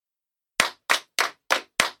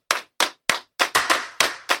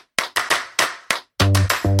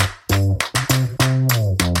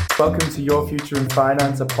Welcome to Your Future in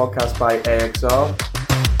Finance, a podcast by AXR.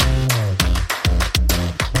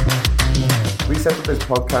 We set up this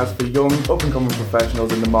podcast for young, up-and-coming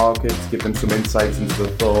professionals in the market to give them some insights into the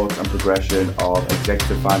thoughts and progression of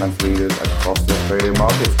executive finance leaders across the Australian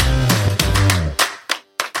market.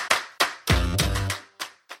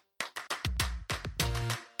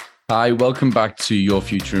 Hi, welcome back to Your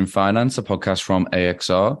Future in Finance, a podcast from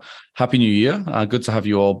AXR. Happy New Year. Good to have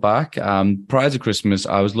you all back. Prior to Christmas,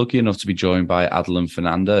 I was lucky enough to be joined by Adeline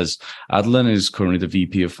Fernandez. Adeline is currently the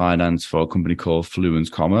VP of Finance for a company called Fluent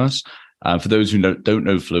Commerce. For those who don't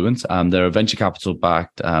know Fluent, they're a venture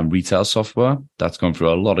capital-backed retail software that's gone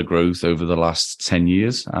through a lot of growth over the last 10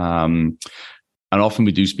 years. And often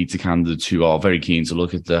we do speak to candidates who are very keen to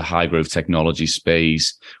look at the high growth technology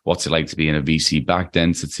space, what's it like to be in a VC backed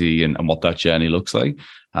entity and what that journey looks like.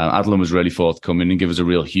 Adeline was really forthcoming and give us a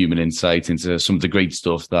real human insight into some of the great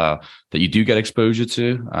stuff that you do get exposure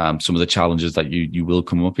to, some of the challenges that you will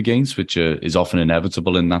come up against, which is often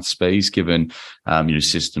inevitable in that space, given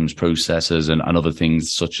systems, processes, and other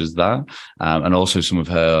things such as that, and also some of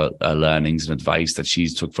her learnings and advice that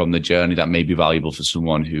she's took from the journey that may be valuable for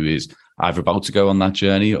someone who is either about to go on that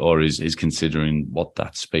journey or is considering what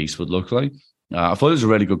that space would look like. I thought it was a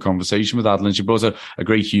really good conversation with Adeline. She brought a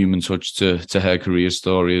great human touch to her career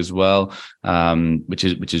story as well, which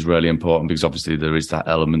is really important because obviously there is that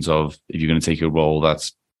element of if you're going to take a role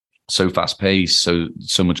that's so fast paced,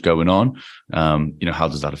 so much going on, how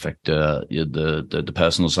does that affect the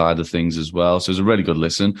personal side of things as well? So it was a really good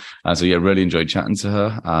listen. Really enjoyed chatting to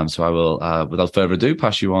her. So I will, without further ado,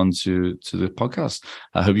 pass you on to the podcast.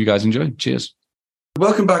 I hope you guys enjoy. Cheers.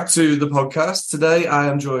 Welcome back to the podcast. Today, I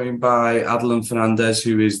am joined by Adeline Fernandez,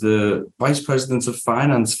 who is the Vice President of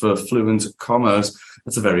Finance for Fluent Commerce.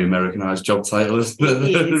 That's a very Americanized job title, isn't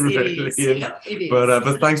it? It is.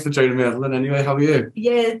 But thanks for joining me, Adeline. Anyway, how are you?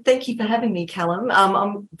 Yeah, thank you for having me, Callum.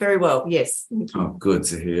 I'm very well, yes. Oh, good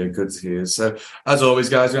to hear. So, as always,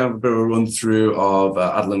 guys, we have a bit of a run through of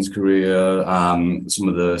Adeline's career, some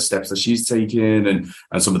of the steps that she's taken,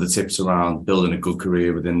 and some of the tips around building a good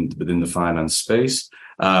career within the finance space.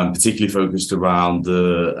 Particularly focused around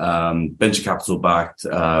the venture capital-backed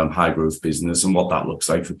high-growth business and what that looks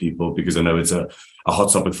like for people, because I know it's a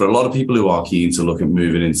hot topic for a lot of people who are keen to look at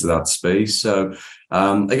moving into that space. So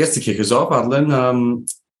I guess to kick us off, Adeline,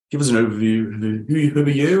 give us an overview. Who are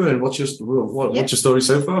you and what's your story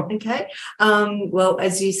so far? Okay. Well,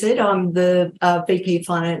 as you said, I'm the VP of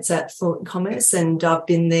Finance at Fluent Commerce, and I've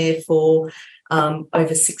been there for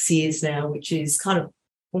over 6 years now, which is kind of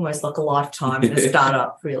almost like a lifetime in a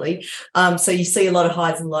startup, really. So you see a lot of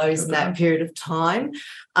highs and lows in that period of time.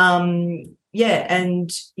 And,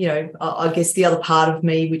 I guess the other part of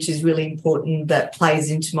me, which is really important that plays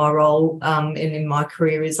into my role and in my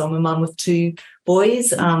career, is I'm a mum of 2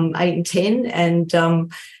 boys, 8 and 10, and,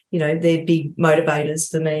 they're big motivators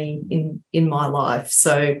for me in my life.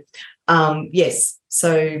 So, yes.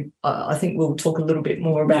 So I think we'll talk a little bit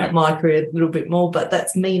more about my career a little bit more, but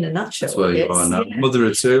that's me in a nutshell. That's where you are now. Yeah. Mother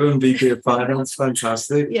of 2 and VP of Finance.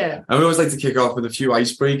 Fantastic. Yeah. And we always like to kick off with a few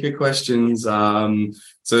icebreaker questions.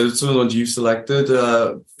 So some of the ones you've selected,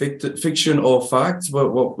 fiction or fact?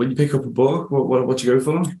 What when you pick up a book, what you go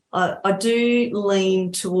for? I do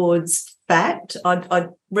lean towards fact. I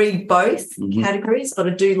read both categories, but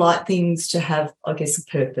I do like things to have, I guess, a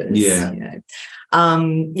purpose. Yeah.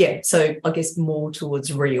 So I guess more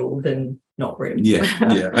towards real than not real. Yeah.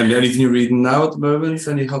 And anything you're reading now at the moment?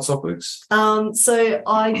 Any hot topics? So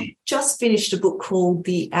I just finished a book called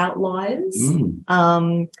The Outliers.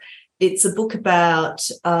 It's a book about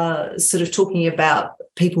sort of talking about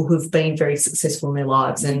people who've been very successful in their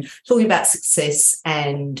lives and talking about success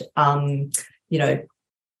and,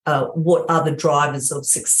 what are the drivers of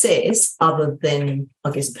success other than, I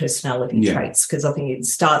guess, personality traits? Because I think it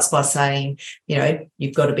starts by saying,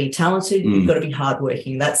 you've got to be talented, you've got to be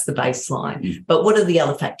hardworking. That's the baseline. But what are the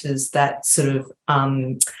other factors that sort of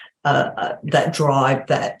that drive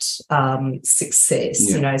that success?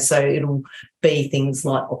 So it'll be things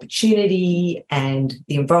like opportunity and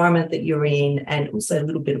the environment that you're in, and also a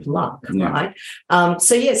little bit of luck, right?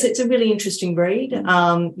 So it's a really interesting read.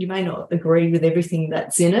 You may not agree with everything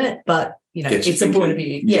that's in it, but it's a point of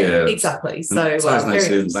view. Yeah, exactly. So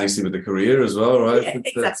ties nicely with the career as well, right? Yeah,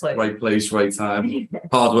 exactly. Right place, right time.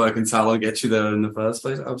 Hard work and talent get you there in the first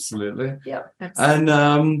place. Absolutely. Yeah, absolutely.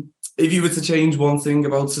 And if you were to change one thing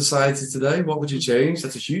about society today, what would you change?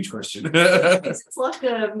 That's a huge question. It's like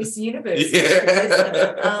a Miss Universe.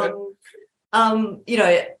 Yeah. I'm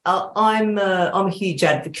a huge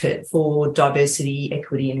advocate for diversity,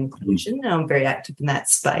 equity, and inclusion. And I'm very active in that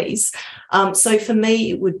space. So for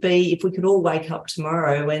me, it would be if we could all wake up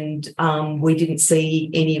tomorrow and we didn't see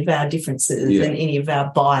any of our differences and any of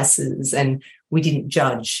our biases, and we didn't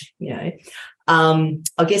judge. I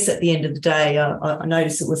guess at the end of the day, I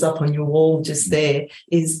noticed it was up on your wall just there,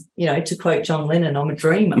 is, to quote John Lennon, I'm a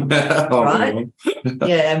dreamer, right?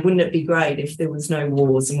 Yeah, and wouldn't it be great if there was no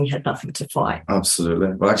wars and we had nothing to fight?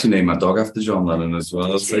 Absolutely. Well, I actually named my dog after John Lennon as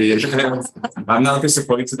well. So yeah, I'm not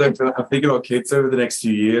disappointed. I'm thinking about kids over the next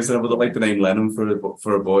few years, and I would like the name Lennon for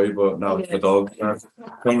a boy, but now for a dog. I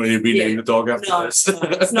can't really rename the dog after this.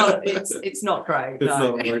 No, it's not great. It's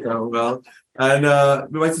not working out well. And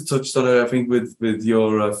we might have touched on it, I think, with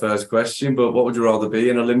your first question, but what would you rather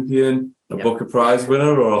be, an Olympian, a Booker Prize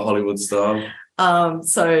winner, or a Hollywood star?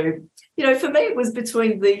 So, for me, it was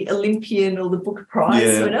between the Olympian or the Booker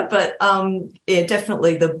Prize winner, but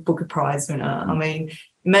definitely the Booker Prize winner. I mean,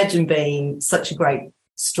 imagine being such a great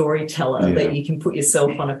storyteller that you can put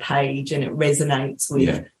yourself on a page and it resonates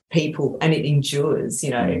with people and it endures,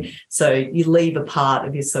 So you leave a part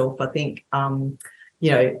of yourself, I think.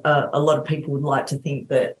 A lot of people would like to think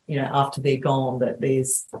that, after they're gone, that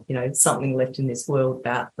there's, something left in this world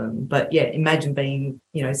about them. But imagine being,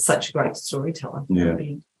 such a great storyteller. Yeah.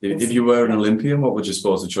 If you were an Olympian, what would your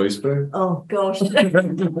sport of choice be? Oh, gosh.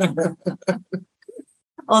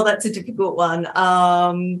 Oh, that's a difficult one.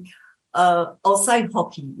 I'll say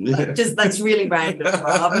hockey. That's really random.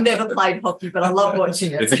 I've never played hockey, but I love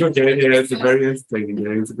watching it. It's a good game. Yeah, it's a very entertaining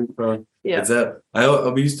game. It's a big fun. Yeah.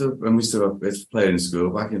 We used to play in school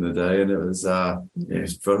back in the day, and it was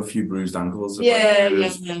for a few bruised ankles.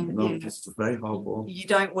 It's a very hard ball. You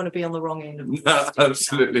don't want to be on the wrong end of it. No,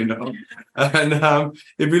 absolutely not. And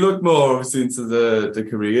if we look more obviously into the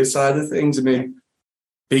career side of things, I mean,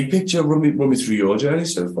 big picture, run me through your journey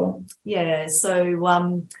so far. Yeah.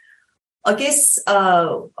 So I guess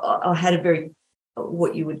I had a very,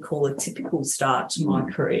 what you would call a typical start to my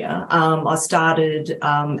career. I started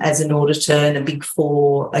as an auditor in a Big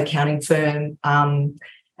Four accounting firm, and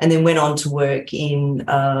then went on to work in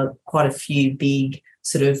quite a few big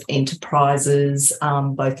sort of enterprises,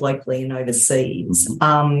 both locally and overseas.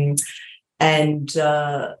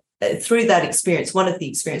 Through that experience, one of the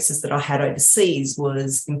experiences that I had overseas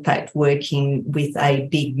was, in fact, working with a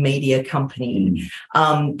big media company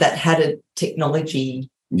that had a technology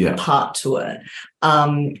part to it,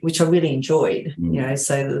 which I really enjoyed.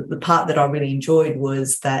 So the part that I really enjoyed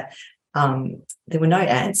was that there were no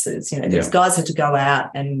answers. These guys had to go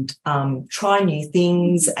out and try new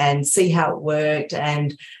things and see how it worked,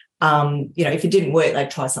 and if it didn't work,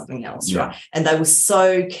 they'd try something else, right? And they were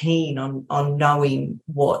so keen on knowing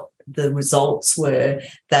what the results were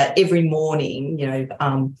that every morning, we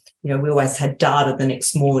always had data the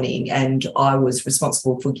next morning, and I was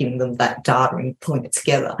responsible for giving them that data and pulling it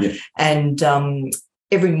together. And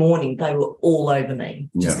every morning they were all over me,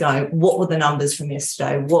 just going, what were the numbers from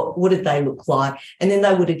yesterday? What did they look like? And then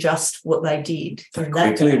they would adjust what they did.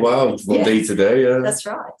 Quickly, wow, from day to day. Yeah. That's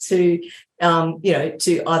right. To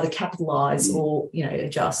either capitalise or,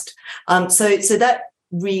 adjust. So that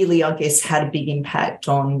really, I guess, had a big impact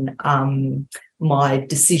on my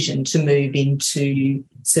decision to move into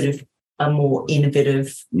sort of a more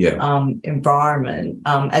innovative environment,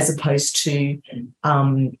 as opposed to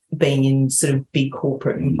being in sort of big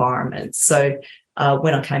corporate environments. So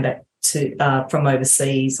when I came back from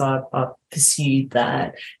overseas, I pursued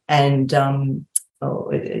that, and it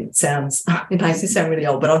makes me sound really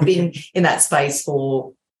old, but I've been in that space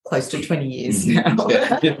for close to 20 years now.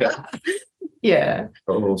 Yeah.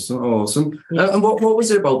 Awesome. And what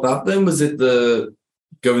was it about that then? Was it the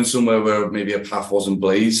going somewhere where maybe a path wasn't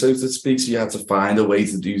blazed, so to speak, so you had to find a way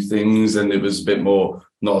to do things, and it was a bit more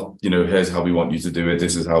not, here's how we want you to do it,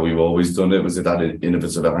 this is how we've always done it? Was it that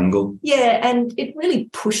innovative angle? Yeah, and it really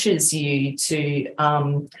pushes you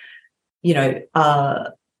to,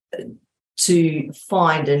 to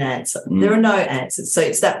find an answer. There are no answers. So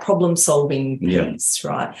it's that problem-solving piece,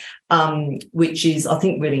 right, which is, I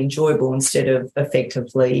think, really enjoyable instead of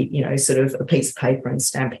effectively, sort of a piece of paper and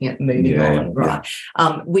stamping it and moving on, right,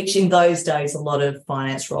 which in those days a lot of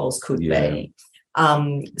finance roles could be.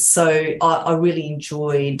 So I really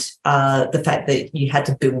enjoyed the fact that you had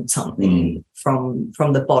to build something from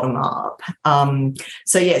the bottom up.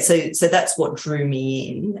 So that's what drew me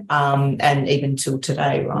in, and even till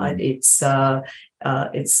today, right? It's I'm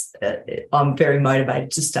very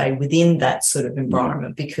motivated to stay within that sort of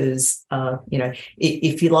environment because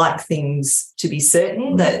if you like things to be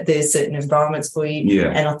certain, that there's certain environments for you,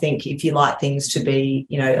 and I think if you like things to be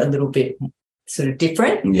a little bit sort of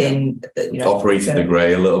different, then operating the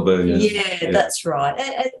grey a little bit. Yeah, that's right,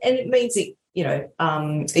 and it means it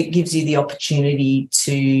it gives you the opportunity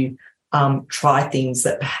to try things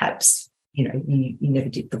that perhaps you never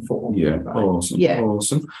did before. Yeah, right?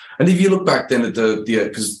 Awesome. And if you look back then at the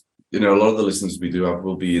because a lot of the listeners we do have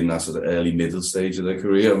will be in that sort of early middle stage of their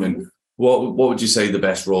career. I mean, what would you say the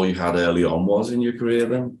best role you had early on was in your career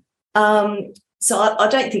then? So I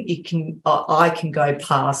don't think I can go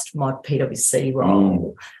past my PwC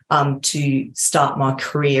role to start my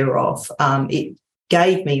career off. It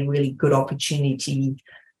gave me a really good opportunity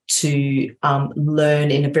to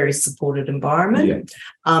learn in a very supported environment,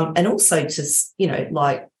 and also to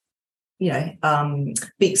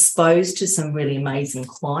be exposed to some really amazing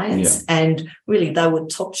clients, and really they were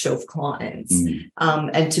top shelf clients,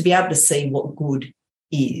 and to be able to see what good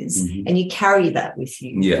is, and you carry that with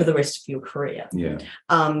you for the rest of your career.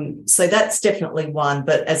 So that's definitely one.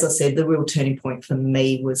 But as I said, the real turning point for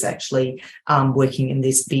me was actually working in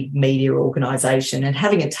this big media organisation and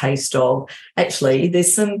having a taste of actually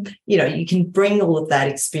there's some, you can bring all of that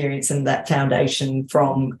experience and that foundation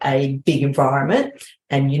from a big environment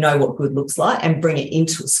and what good looks like and bring it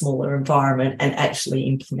into a smaller environment and actually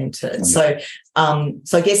implement it. So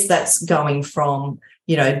I guess that's going from,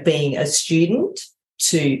 being a student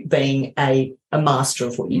to being a master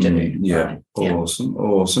of what you do. Right?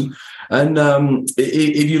 Awesome. And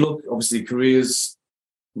if you look, obviously careers,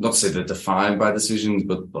 not to say they're defined by decisions,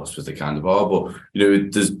 but I suppose they kind of are, but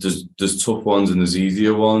there's tough ones and there's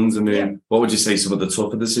easier ones. I mean, what would you say some of the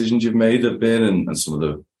tougher decisions you've made have been and some of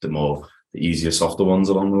the easier, softer ones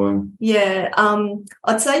along the way? Yeah,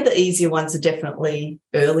 I'd say the easier ones are definitely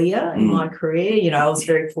earlier in my career. I was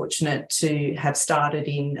very fortunate to have started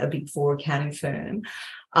in a Big Four accounting firm.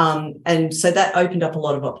 And so that opened up a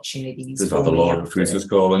lot of opportunities. There's not a lot of recruiters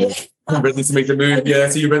calling. I'm ready to make the move. Yeah,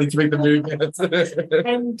 so you're ready to make the move.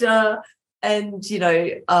 And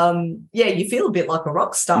you feel a bit like a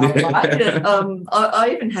rock star, right? I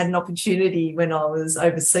even had an opportunity when I was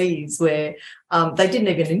overseas where they didn't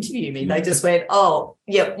even interview me. They just went, "Oh,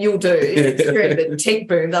 yep, you'll do." During the tech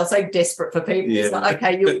boom, they were so desperate for people. It's like,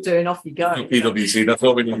 okay, you'll do, and off you go. PwC, that's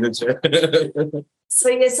what we needed.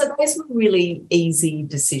 So those were really easy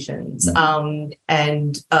decisions. And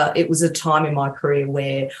it was a time in my career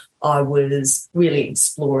where I was really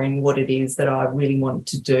exploring what it is that I really wanted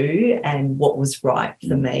to do and what was right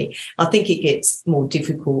for me. I think it gets more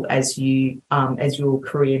difficult as your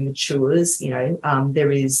career matures.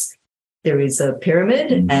 There is a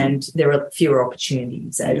pyramid and there are fewer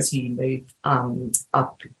opportunities as you move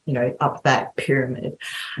up that pyramid.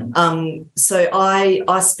 So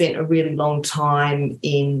I spent a really long time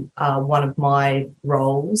in one of my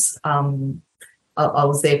roles. I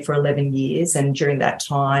was there for 11 years, and during that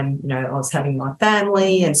time, I was having my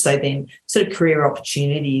family, and so then sort of career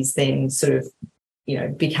opportunities then sort of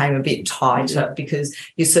became a bit tighter because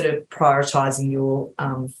you're sort of prioritising your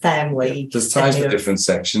family. There's times for different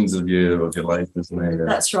sections of your life, isn't there?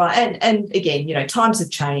 That's right. And again, times have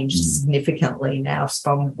changed significantly now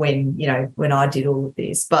from when I did all of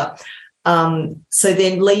this. But so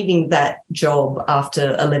then leaving that job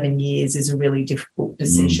after 11 years is a really difficult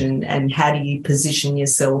decision. And how do you position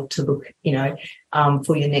yourself to look,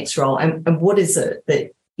 for your next role? And what is it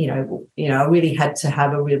that, I really had to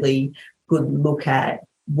have a really good look at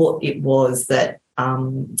what it was that I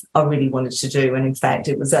really wanted to do. And in fact,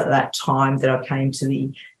 it was at that time that I came to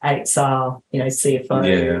the AXR,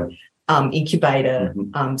 CFO incubator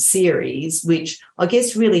series, which I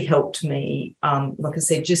guess really helped me, like I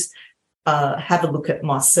said, just have a look at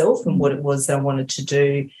myself and what it was that I wanted to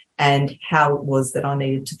do and how it was that I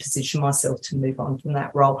needed to position myself to move on from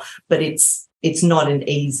that role. But it's not an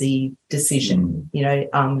easy decision,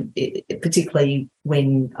 particularly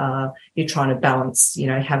when you're trying to balance,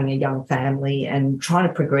 having a young family and trying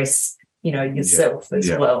to progress, yourself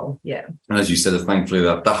as well. Yeah. And as you said, thankfully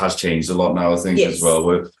that has changed a lot now, I think, as well.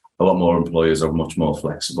 Where a lot more employers are much more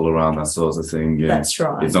flexible around that sort of thing. Yeah. That's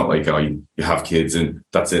right. It's not like, you have kids and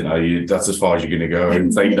that's it. That's as far as you're going to go.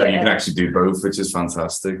 It's like, you can actually do both, which is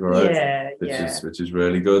fantastic, right? Which is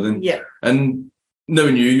really good. And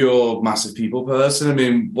knowing you're a massive people person. I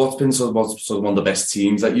mean, what's been sort of one of the best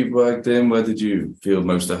teams that you've worked in? Where did you feel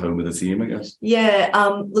most at home with the team, I guess? Yeah,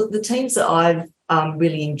 look, the teams that I've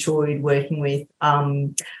really enjoyed working with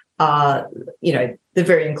are, they're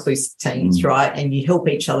very inclusive teams, right? And you help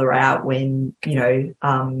each other out when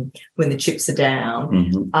the chips are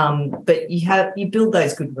down. But you build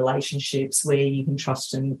those good relationships where you can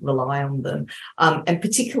trust and rely on them. And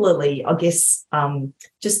particularly, I guess,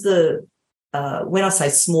 just the when I say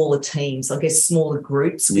smaller teams, I guess smaller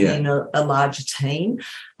groups within a larger team,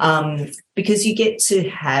 because you get to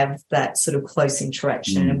have that sort of close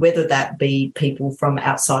interaction, and whether that be people from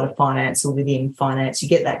outside of finance or within finance, you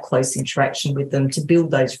get that close interaction with them to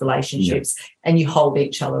build those relationships, and you hold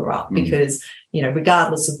each other up because, you know,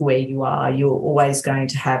 regardless of where you are, you're always going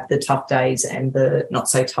to have the tough days and the not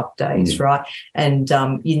so tough days, right? And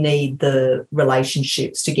you need the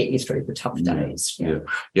relationships to get you through the tough days.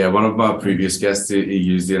 Yeah. One of my previous guests, he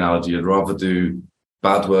used the analogy, I'd rather do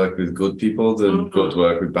bad work with good people than good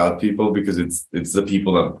work with bad people, because it's the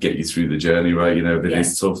people that get you through the journey, right? You know, if it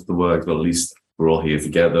is tough, the work, but at least we're all here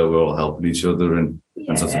together, we're all helping each other and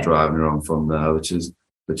sort of driving around from there, which is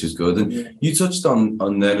good. And you touched on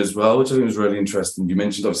them as well, which I think was really interesting. You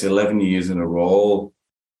mentioned obviously 11 years in a role,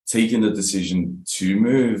 taking the decision to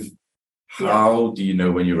move. How do you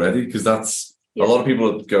know when you're ready? Because that's a lot of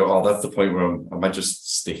people go, oh, that's the point where I might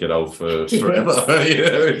just stick it out for forever. You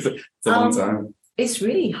know, it's a long time. It's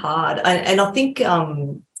really hard. And I think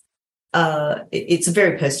it's a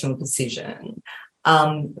very personal decision.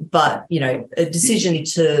 But, you know, a decision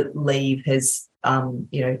to leave has,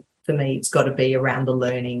 you know, for me, it's got to be around the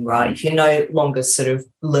learning, right? If you're no longer sort of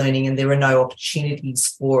learning and there are no opportunities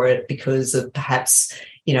for it because of perhaps,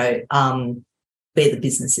 you know, where the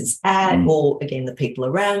business is at or, again, the people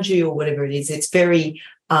around you or whatever it is, it's very,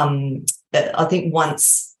 I think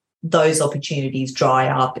once those opportunities dry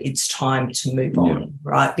up, it's time to move on,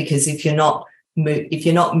 right? Because if you're not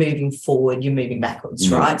moving forward, you're moving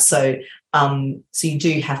backwards, right? So you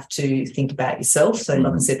do have to think about yourself. So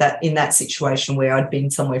like I said, that in that situation where I'd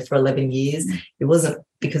been somewhere for 11 years, it wasn't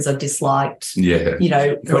because I disliked, you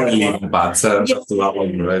know, bad terms after that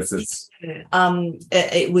one, right?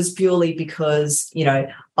 It was purely because, you know,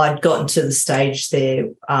 I'd gotten to the stage there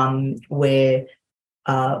where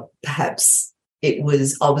perhaps I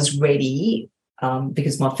was ready.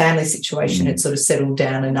 Because my family situation had sort of settled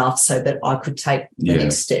down enough so that I could take the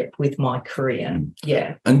next step with my career.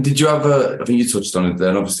 And did you have I think you touched on it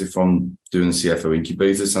then, obviously from doing the CFO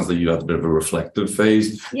incubator, it sounds like you had a bit of a reflective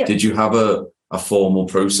phase. Did you have a formal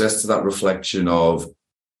process to that reflection of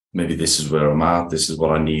maybe this is where I'm at, this is what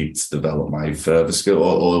I need to develop my further skill,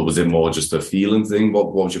 or was it more just a feeling thing?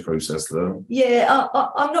 What was your process there? Yeah,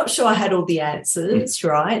 I'm not sure I had all the answers,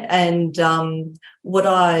 right? And what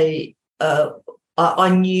I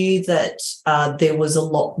knew that there was a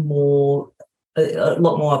lot more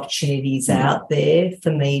opportunities out there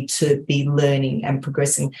for me to be learning and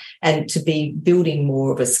progressing and to be building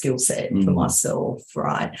more of a skill set for myself,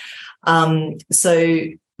 right? So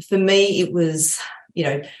for me, it was, you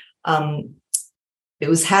know, it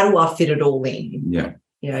was how do I fit it all in? Yeah.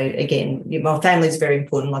 You know, again, my family is very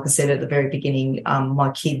important. Like I said at the very beginning,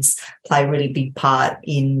 my kids play a really big part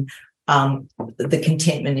in the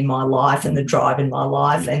contentment in my life and the drive in my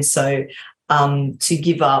life. And so to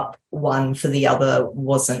give up one for the other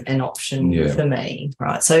wasn't an option for me,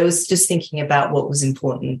 right? So it was just thinking about what was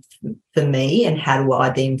important for me and how do I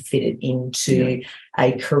then fit it into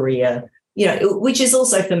a career, you know, which is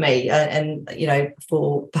also for me. And, you know,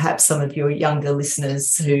 for perhaps some of your younger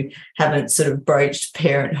listeners who haven't sort of broached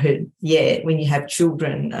parenthood yet, when you have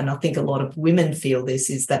children, and I think a lot of women feel this,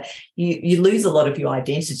 is that you lose a lot of your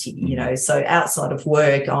identity, you know. So outside of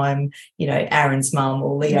work, I'm, you know, Aaron's mum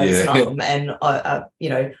or Leo's mum, and I you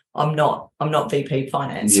know, I'm not VP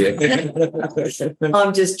finance.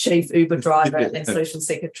 I'm just chief Uber driver and social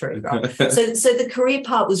secretary, right? So the career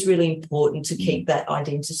part was really important to keep that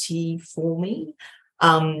identity for me.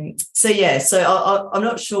 So I'm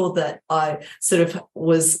not sure that I sort of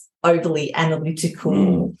was overly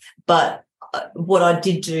analytical, but what I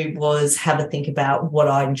did do was have a think about what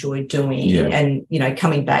I enjoyed doing, and, you know,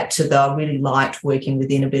 coming back to I really liked working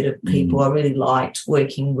with innovative people. I really liked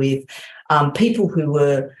working with people who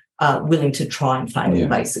were willing to try and fail,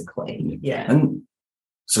 basically. And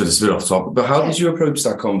so this is a bit off topic, but how did you approach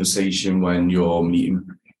that conversation when you're meeting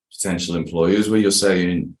potential employers, where you're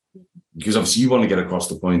saying, because obviously you want to get across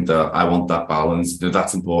the point that I want that balance,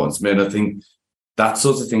 that's important to me. And I think that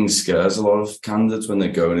sort of thing scares a lot of candidates when they're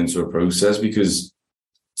going into a process, because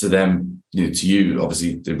to them, you know, to you,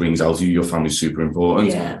 obviously it rings out to you, your family's super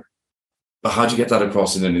important. But how do you get that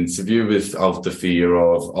across in an interview without the fear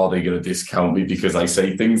of, are they going to discount me because I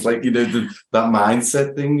say things like, you know, that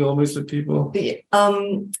mindset thing almost with people?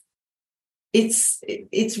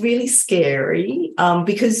 It's really scary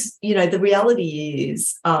because, you know, the reality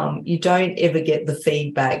is you don't ever get the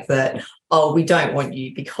feedback that, oh, we don't want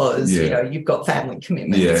you because, you know, you've got family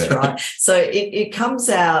commitments, right? So it comes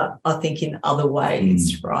out, I think, in other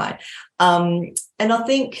ways, right? And I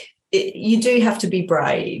think you do have to be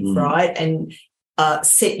brave, right? And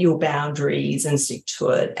set your boundaries and stick to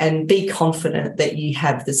it, and be confident that you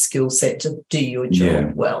have the skill set to do your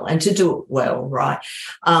job well and to do it well, right?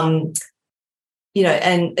 And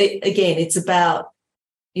again, it's about,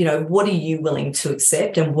 what are you willing to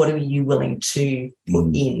accept and what are you willing to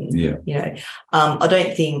put in? I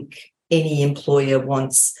don't think any employer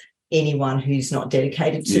wants anyone who's not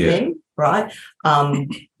dedicated to them, right?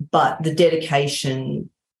 But the dedication,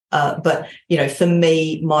 for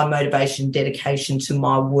me, my motivation, dedication to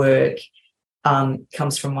my work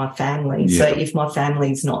comes from my family. So if my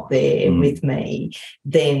family's not there with me,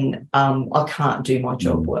 then I can't do my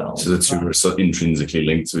job well. So the two are sort of intrinsically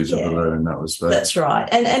linked to each other in that respect. That's right.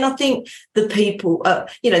 And I think the people,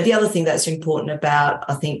 the other thing that's important about,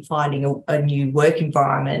 I think, finding a new work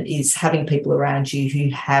environment is having people around you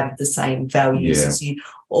who have the same values as you,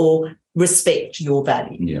 or respect your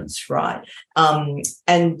values, right?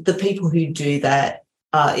 And the people who do that,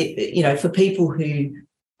 for people who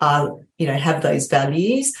are, have those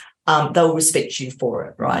values, they'll respect you for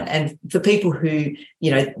it, right? And for people who,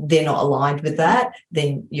 they're not aligned with that,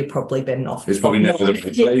 then you're probably better off. It's probably never the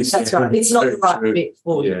right place. That's right. It's not the right fit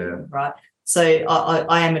for you, right? So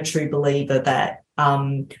I am a true believer that,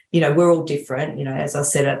 we're all different. As I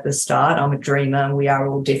said at the start, I'm a dreamer and we are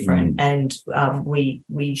all different, and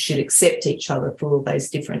we should accept each other for all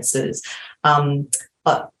those differences.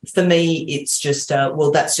 But for me, it's just,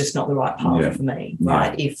 that's just not the right path for me,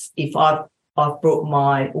 right? If I've brought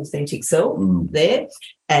my authentic self there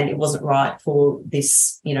and it wasn't right for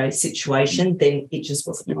this, situation, then it just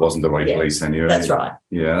wasn't right. It wasn't the right place anyway. That's right.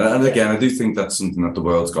 Yeah. And again, I do think that's something that the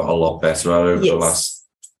world's got a lot better at over the last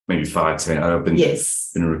maybe 5-10. I've been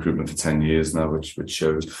in recruitment for 10 years now, which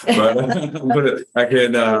shows. But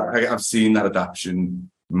I've seen that adaptation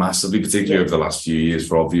massively, particularly over the last few years,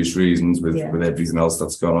 for obvious reasons, with everything else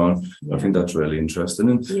that's gone on. I think that's really interesting.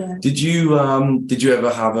 And did you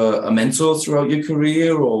ever have a mentor throughout your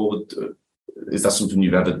career, or is that something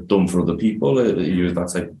you've ever done for other people? Are you that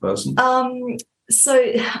type of person? So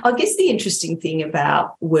I guess the interesting thing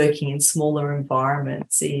about working in smaller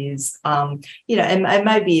environments is, and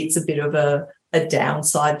maybe it's a bit of a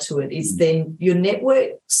downside to it, is then your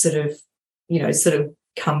network sort of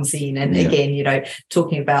comes in. And again,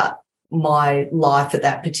 talking about my life at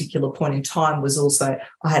that particular point in time was also,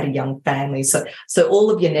 I had a young family. So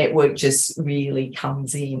all of your network just really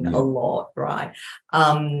comes in a lot, right?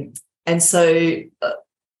 And so,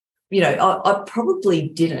 I probably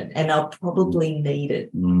didn't, and I probably needed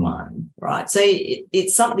one, right? So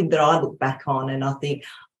it's something that I look back on and I think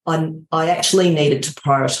I actually needed to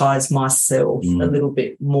prioritise myself a little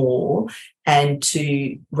bit more, and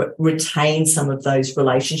to retain some of those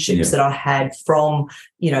relationships that I had from,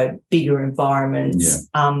 bigger environments,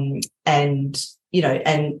 and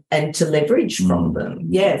to leverage from them.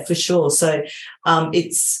 Yeah, for sure. So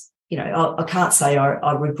it's, I can't say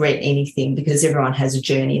I regret anything, because everyone has a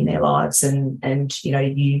journey in their lives, and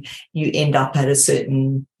you end up at a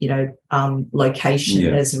certain,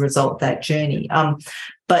 location as a result of that journey.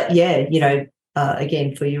 But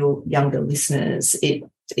again, for your younger listeners,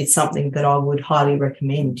 it's something that I would highly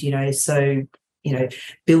recommend, so,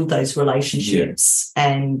 build those relationships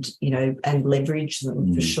and leverage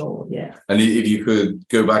them for sure. Yeah. And if you could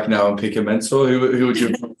go back now and pick a mentor, who would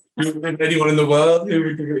you anyone in the world who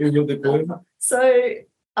would you pick? So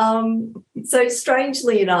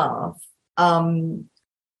strangely enough,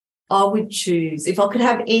 I would choose, if I could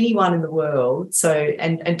have anyone in the world,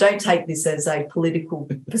 and don't take this as a political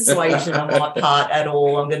persuasion on my part at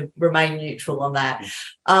all, I'm going to remain neutral on that,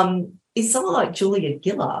 is someone like Julia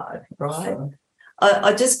Gillard, right?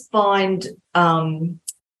 I just find,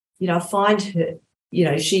 I find her,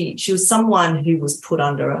 she was someone who was put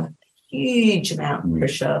under a huge amount of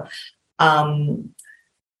pressure, and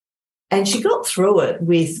she got through it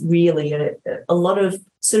with really a lot of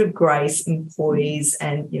sort of grace and poise,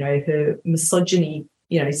 and, her misogyny,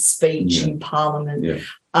 speech in Parliament.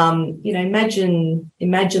 Imagine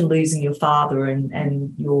losing your father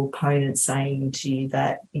and your opponent saying to you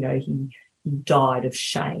that, he died of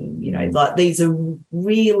shame. Like, these are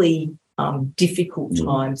really difficult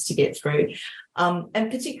times to get through,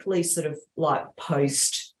 and particularly sort of like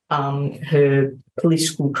post her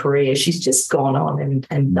political career, she's just gone on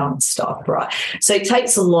and done stuff, right? So it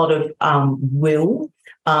takes a lot of will,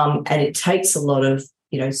 and it takes a lot of,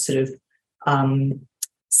 sort of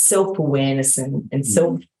self-awareness and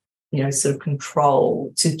self, sort of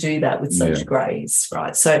control to do that with such grace,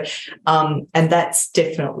 right? So, and that's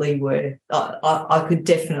definitely where I could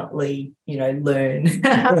definitely, learn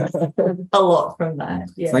a lot from that.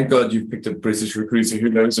 Yeah. Thank God you've picked a British recruiter who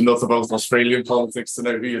knows enough about Australian politics to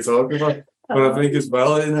know who you're talking about. But I think as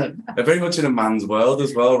well, they're very much in a man's world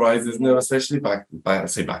as well, right? Isn't it? Especially back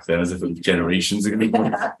then, as if it was generations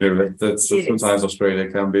ago. Sometimes Australia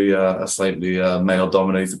can be a slightly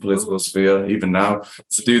male-dominated political sphere. Even now,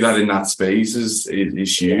 to do that in that space is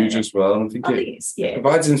huge as well. And I think it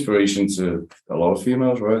provides inspiration to a lot of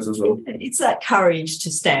females, right? As well, it's that courage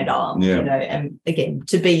to stand up, and again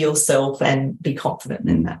to be yourself and be confident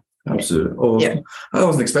in that. Absolutely. Awesome. I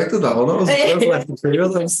wasn't expecting that one. That was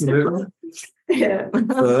absolutely. Yeah.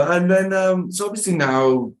 And then, so obviously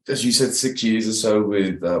now, as you said, 6 years or so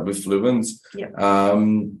with Fluent. Yeah.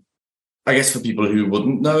 I guess for people who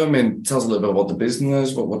wouldn't know, I mean, tell us a little bit about the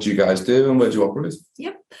business. What do you guys do, and where do you operate?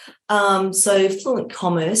 Yep. So Fluent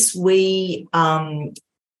Commerce, we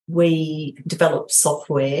develop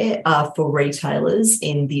software for retailers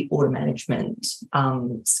in the order management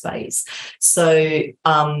space. So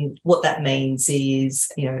what that means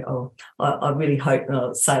is, I really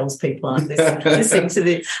hope salespeople aren't listening to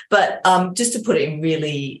this, but just to put it in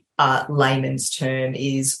really layman's term,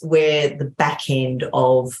 is where the back end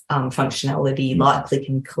of functionality like click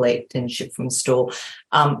and collect and ship from store,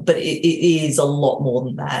 but it is a lot more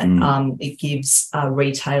than that. It gives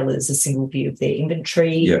retailers a single view of their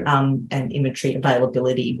inventory and inventory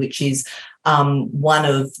availability, which is one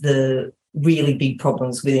of the really big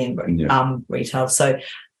problems within retail. So,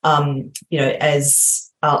 as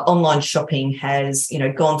online shopping has,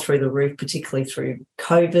 gone through the roof, particularly through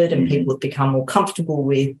COVID, and people have become more comfortable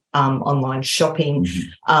with online shopping,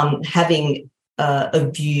 having a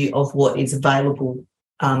view of what is available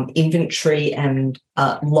inventory and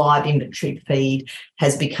live inventory feed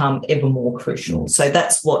has become ever more crucial. So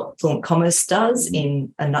that's what Fluent Commerce does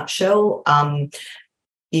in a nutshell,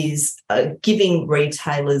 is giving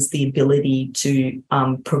retailers the ability to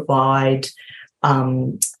provide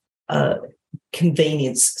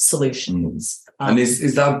convenience solutions. And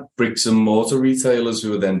is that bricks and mortar retailers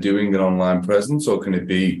who are then doing an online presence, or can it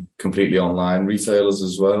be completely online retailers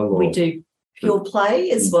as well? Or? We do pure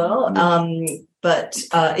play as well, but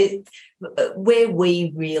where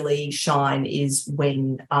we really shine is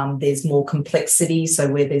when there's more complexity. So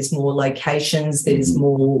where there's more locations, there's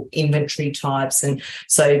more inventory types, and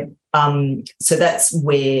so that's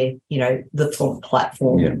where the Fluent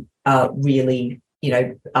platform really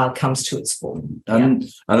comes to its form. And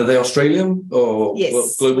are they Australian or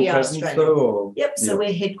yes, global we are presence? Australian. Or? Yep. So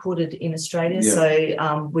we're headquartered in Australia.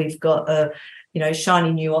 So we've got a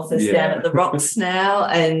shiny new office down at the Rocks now,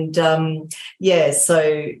 and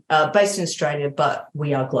so based in Australia, but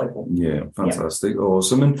we are global. Yeah, fantastic,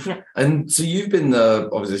 awesome. And so you've been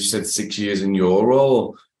obviously, as you said, 6 years in your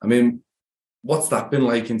role. I mean, what's that been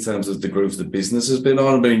like in terms of the growth the business has been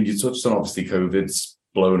on? I mean, you touched on obviously COVID's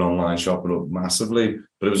blown online shopping up massively,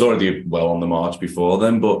 but it was already well on the march before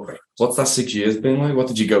then. But what's that 6 years been like? What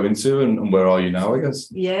did you go into, and where are you now, I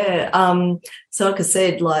guess? Yeah. So like I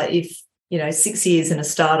said, if 6 years in a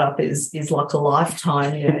startup is like a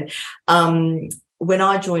lifetime. When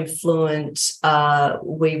I joined Fluent,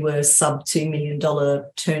 we were sub $2 million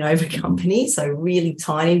turnover company, so really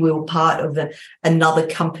tiny. We were part of another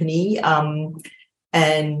company.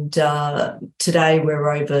 And today we're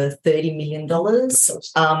over $30 million.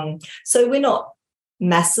 So we're not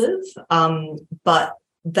massive, but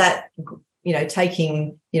that,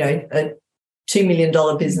 taking, a $2 million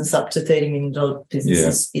business up to $30 million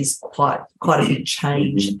business is quite a big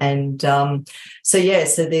change. And so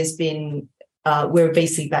there's been, we're a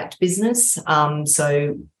VC-backed business.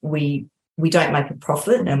 So we don't make a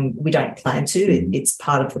profit, and we don't plan to. It's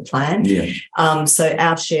part of the plan. So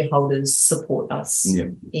our shareholders support us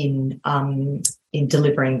in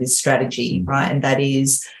delivering this strategy, right? And that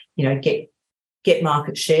is, get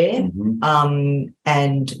market share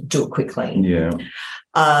and do it quickly.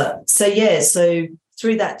 So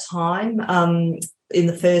through that time, in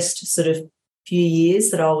the first sort of few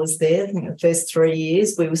years that I was there, I think the first 3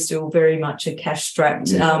 years, we were still very much a cash-strapped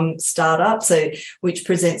startup, which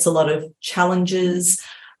presents a lot of challenges.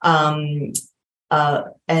 And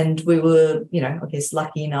we were, I guess,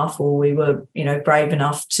 lucky enough, or we were, brave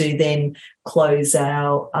enough to then close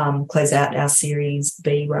out our Series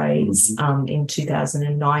B raise in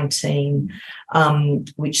 2019,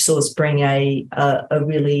 which saw us bring a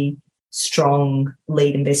really strong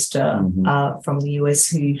lead investor from the US,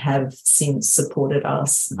 who have since supported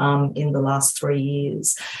us in the last 3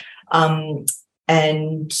 years. And,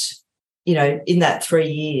 in that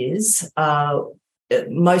 3 years,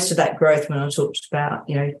 most of that growth, when I talked about,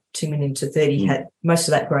 2 million to 30, most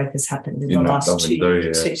of that growth has happened in the last 2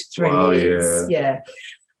 to 3 years.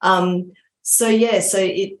 So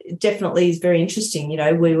it definitely is very interesting.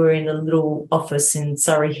 We were in a little office in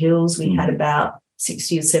Surrey Hills. We had about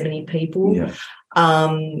 60 or 70 people. Yeah.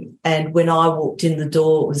 And when I walked in the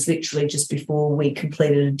door, it was literally just before we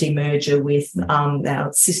completed a demerger with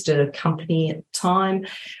our sister company at the time.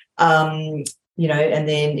 And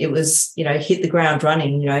then it was, hit the ground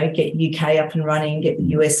running, get UK up and running, get the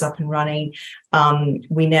US up and running.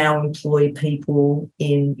 We now employ people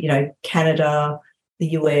in, Canada, the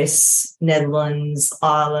US, Netherlands,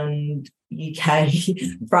 Ireland, UK,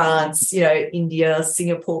 France, India,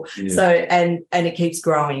 Singapore. Yeah. So, and it keeps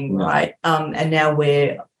growing, right? And now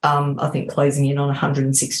we're, I think, closing in on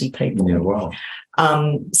 160 people. Yeah, wow.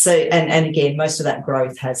 So, and again, most of that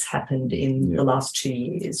growth has happened in the last 2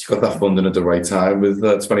 years. Got that funding at the right time with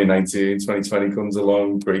 2019, 2020 comes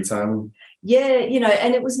along, great time. Yeah,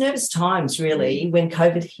 and it was nervous times, really, when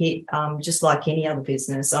COVID hit, just like any other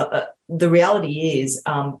business. The reality is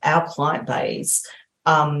our client base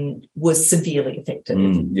was severely affected.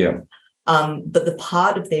 But the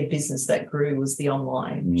part of their business that grew was the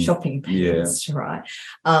online shopping piece, right?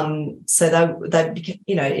 So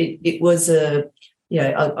it was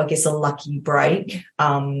I guess a lucky break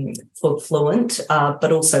for Fluent,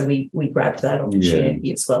 but also we grabbed that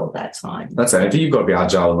opportunity as well at that time. That's it. I think you've got to be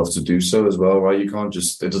agile enough to do so as well, right? You can't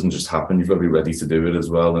it doesn't just happen. You've got to be ready to do it as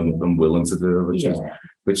well and willing to do it,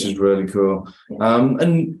 which is really cool. Yeah.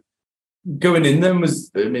 And going in then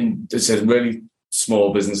it said really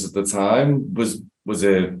small business at the time. Was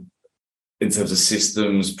it in terms of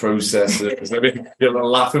systems, processes? You're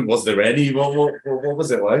laughing. Was there any? What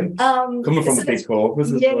was it like? Coming from a big corporate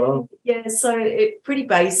as well. Yeah. So pretty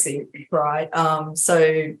basic, right?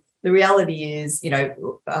 So the reality is,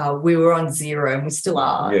 we were on zero and we still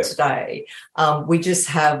are today. We just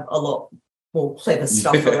have a lot more clever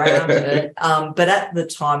stuff around it. But at the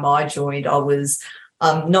time I joined, I was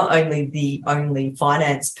not only the only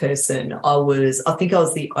finance person, I think I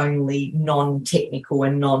was the only non-technical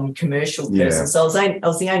and non-commercial person. Yeah. So I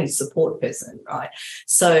was the only support person, right?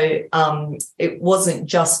 So it wasn't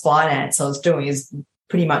just finance I was doing, is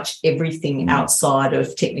pretty much everything outside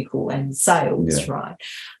of technical and sales, right?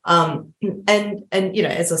 And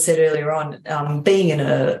as I said earlier on, being in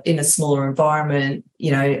a smaller environment,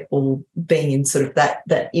 or being in sort of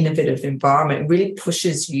that innovative environment really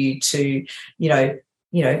pushes you to,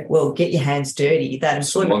 well, get your hands dirty. That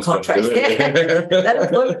employment contract, that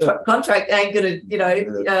employment contract ain't going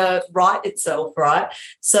to, write itself, right?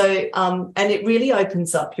 So, and it really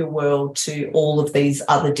opens up your world to all of these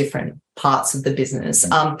other different parts of the business.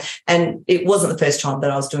 And it wasn't the first time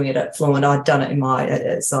that I was doing it at Fluent. I'd done it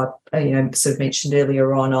as I sort of mentioned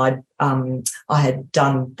earlier on, I had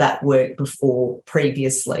done that work before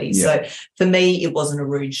previously. Yeah. So for me, it wasn't a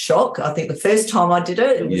rude shock. I think the first time I did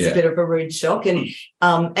it was a bit of a rude shock. And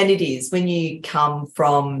it is when you come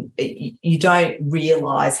from, you don't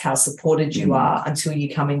realise how supported you are until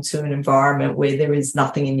you come into an environment where there is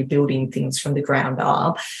nothing and you're building things from the ground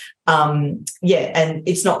up. And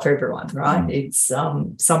it's not for everyone, right? It's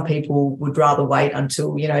some people would rather wait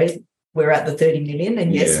until, we're at the 30 million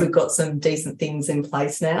and yes, we've got some decent things in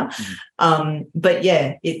place now. But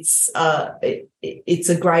it's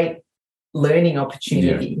a great learning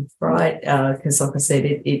opportunity, right? Because like I said,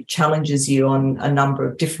 it challenges you on a number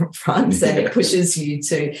of different fronts and it pushes you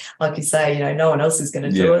to, like you say, no one else is going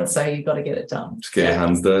to do it, so you've got to get it done. Just get your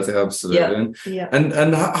hands dirty, absolutely. Yeah.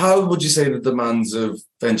 And how would you say the demands of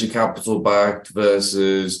venture capital backed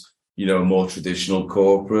versus more traditional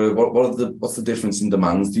corporate? What's the difference in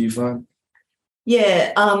demands, do you find?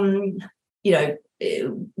 Yeah,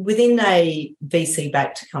 within a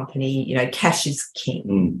VC-backed company, cash is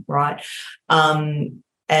king, right?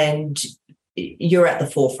 And you're at the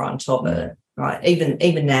forefront of it, right?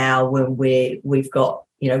 Even now, when we've got,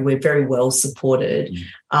 we're very well supported.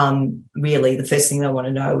 Really, the first thing they want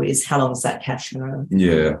to know is how long is that cash going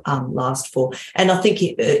to last for? And I think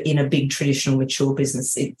in a big traditional mature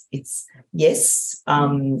business, it's yes,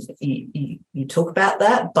 you talk about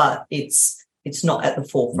that, but it's not at the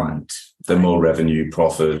forefront. The more revenue,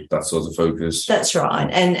 profit, that sort of focus. That's right.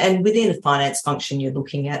 And within a finance function, you're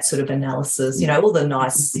looking at sort of analysis, all the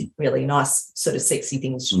nice, really nice sort of sexy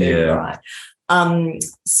things to do, right?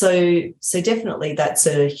 So definitely that's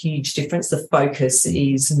a huge difference. The focus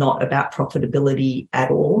is not about profitability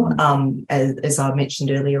at all. As I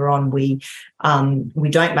mentioned earlier on, we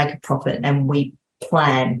don't make a profit and we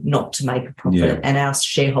plan not to make a profit, and our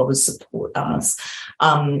shareholders support us.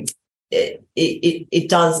 It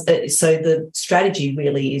does. So the strategy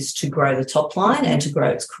really is to grow the top line and to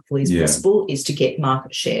grow as quickly as possible, is to get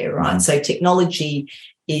market share, right? So technology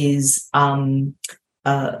is,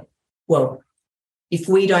 if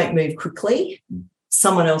we don't move quickly,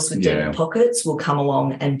 someone else with deep pockets will come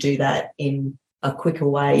along and do that in a quicker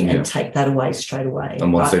way and take that away straight away.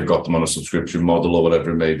 And once they've got them on a subscription model or whatever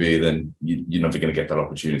it may be, then you're never going to get that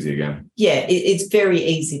opportunity again. Yeah, it's very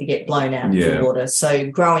easy to get blown out of the water. So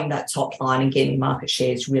growing that top line and getting market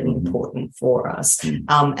share is really important for us.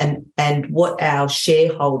 And what our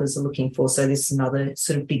shareholders are looking for, so this is another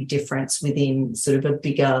sort of big difference within sort of a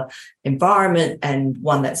bigger environment and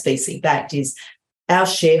one that's VC backed, is our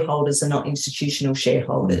shareholders are not institutional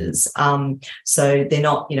shareholders. So they're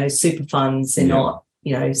not, super funds, they're not,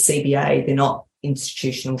 CBA, they're not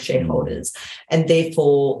institutional shareholders. And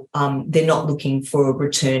therefore, they're not looking for a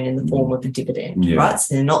return in the form of a dividend, right?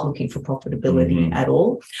 So they're not looking for profitability at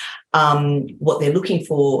all. What they're looking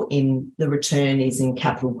for in the return is in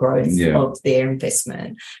capital growth of their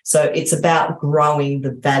investment. So it's about growing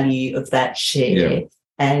the value of that share.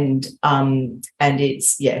 And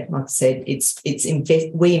it's, like I said,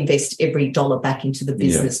 we invest every dollar back into the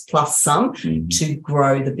business plus some to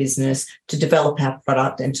grow the business, to develop our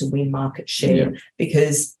product and to win market share.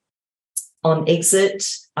 Because on exit,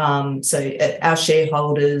 so our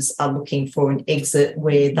shareholders are looking for an exit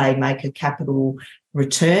where they make a capital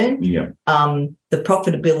return. The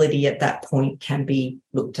profitability at that point can be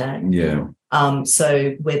looked at.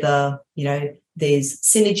 So whether, there's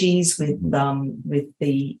synergies with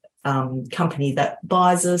the company that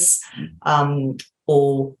buys us,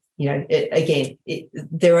 or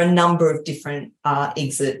there are a number of different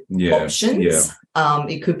exit options.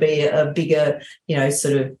 It could be a bigger,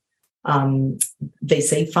 sort of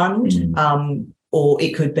VC fund, or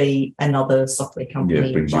it could be another software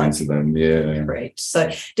company. Bring mine to them. Correct. So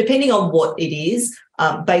depending on what it is,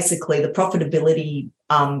 basically the profitability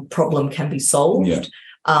problem can be solved.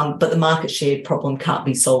 But the market share problem can't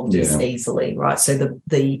be solved as easily, right? So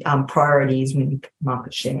the priority is winning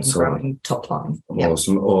market share and growing top line.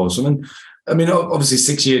 Awesome. And I mean, obviously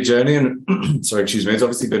 6-year journey, and it's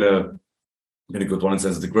obviously been a good one in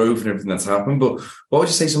terms of the growth and everything that's happened. But what would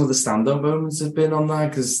you say some of the standout moments have been on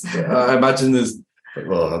that? Because I imagine I don't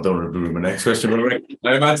want to ruin my next question, but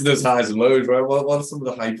I imagine there's highs and lows, right? What are some of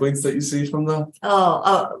the high points that you see from that?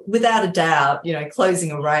 Without a doubt,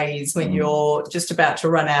 closing a raise when you're just about to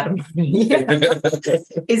run out of money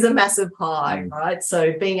is a massive high, right?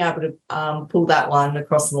 So being able to pull that one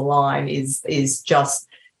across the line is just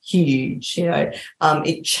huge.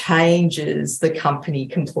 It changes the company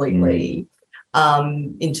completely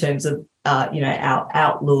in terms of our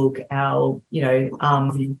outlook, our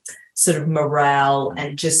sort of morale,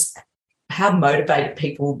 and just how motivated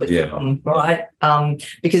people become, right?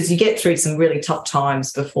 Because you get through some really tough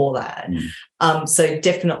times before that. So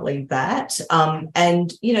definitely that.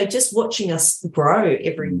 And, just watching us grow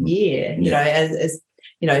every year, as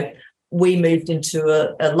we moved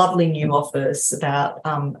into a lovely new office about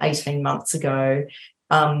 18 months ago.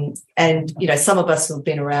 And, some of us who've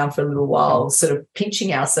been around for a little while sort of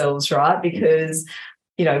pinching ourselves, right? Because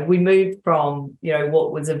we moved from,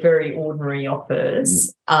 what was a very ordinary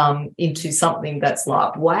office into something that's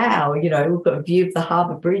like, wow, we've got a view of the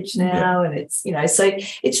Harbour Bridge now. And it's, so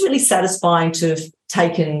it's really satisfying to have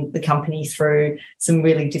taken the company through some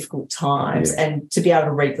really difficult times and to be able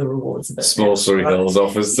to reap the rewards of it. Small Surrey Hills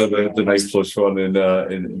office, so the nice plush one in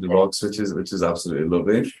the Rocks, which is absolutely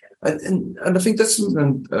lovely. And I think that's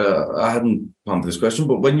something I hadn't planned for this question,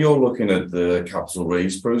 but when you're looking at the capital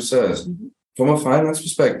raise process, from a finance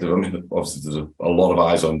perspective, I mean, obviously there's a lot of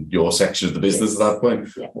eyes on your section of the business at that point.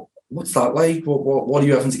 What's that like? What are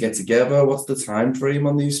you having to get together? What's the time frame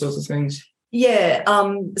on these sorts of things?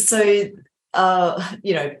 Probably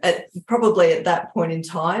at that point in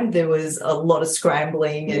time, there was a lot of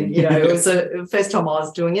scrambling and, it was the first time I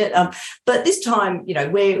was doing it. But this time,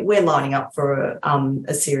 we're lining up for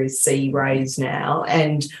a Series C raise now,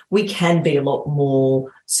 and we can be a lot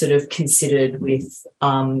more sort of considered with,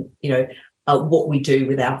 what we do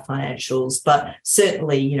with our financials. But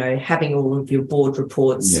certainly, having all of your board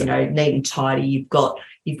reports, neat and tidy, you've got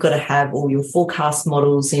to have all your forecast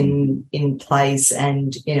models in place,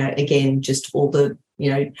 and again, just all the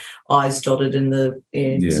I's dotted and the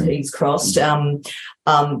T's crossed.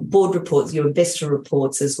 Board reports, your investor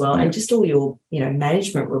reports as well, and just all your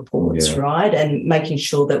management reports, right? And making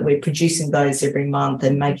sure that we're producing those every month,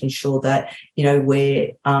 and making sure that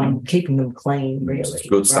we're keeping them clean. Really,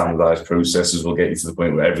 good standardised processes will get you to the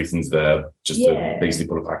point where everything's there, just to basically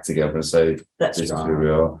put it back together and say, "This is who we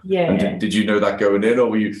are." Yeah. And did you know that going in,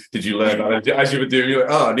 or did you learn that as you were doing? You're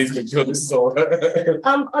like, I need to make sure this is all.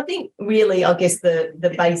 I think really, I guess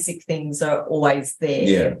the basic things are always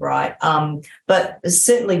there, right? But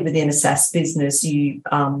certainly within a SaaS business,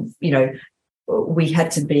 we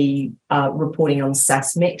had to be reporting on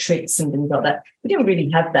SaaS metrics and things like that. We didn't really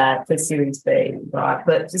have that for Series B, right?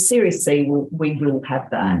 But for Series C, we will have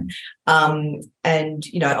that. And,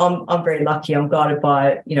 you know, I'm very lucky. I'm guided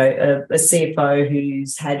by, you know, a CFO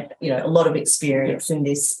who's had, you know, a lot of experience in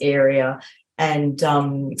this area. And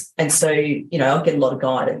so, you know, I'll get a lot of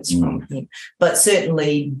guidance from him. But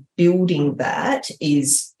certainly building that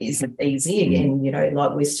isn't easy. Again, you know,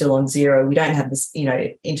 like we're still on Xero. We don't have this, you know,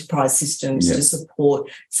 enterprise systems to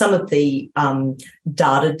support some of the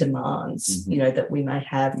data demands, you know, that we may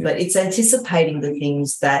have. But it's anticipating the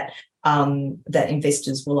things that that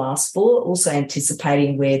investors will ask for, also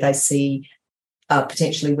anticipating where they see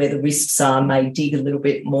potentially where the risks are, may dig a little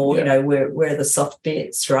bit more, you know, where are the soft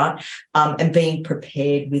bits, right? And being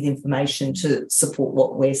prepared with information to support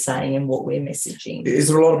what we're saying and what we're messaging. Is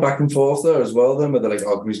there a lot of back and forth there as well then, where they're like,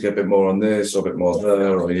 oh, can we just get a bit more on this or a bit more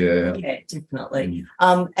there? Or, yeah, definitely.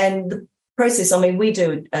 And the process, I mean, we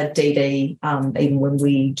do a DD even when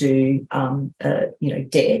we do, you know,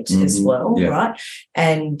 debt as well, right?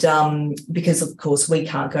 And because, of course, we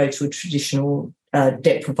can't go to a traditional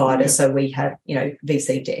debt provider, so we have, you know,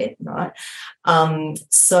 VC debt, right?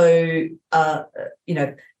 So, you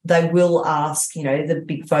know, they will ask, you know, the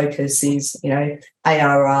big focus is, you know,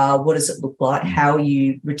 ARR, what does it look like? How are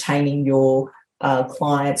you retaining your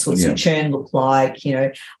clients? What's your churn look like? You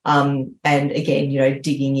know, and again, you know,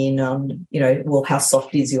 digging in on, you know, well, how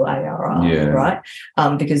soft is your ARR, right?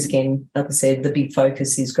 Because again, like I said, the big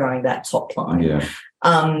focus is growing that top line.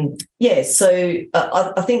 So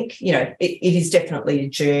I think, you know, it is definitely a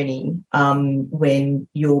journey when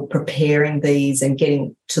you're preparing these and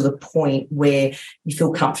getting to the point where you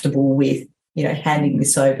feel comfortable with, you know, handing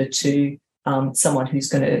this over to someone who's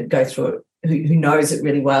going to go through it, who knows it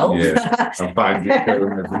really well. And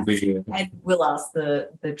will ask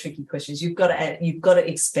the tricky questions. You've got to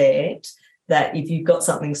expect that if you've got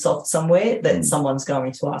something soft somewhere, that someone's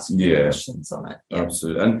going to ask you questions on it.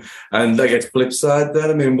 Absolutely. And I guess flip side then,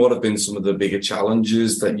 I mean, what have been some of the bigger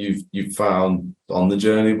challenges that you've found on the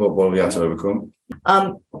journey? What have you had to overcome?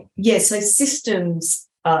 So systems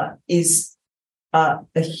is a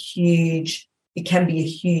huge, it can be a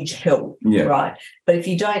huge help, right? But if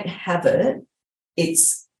you don't have it,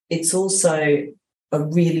 it's also a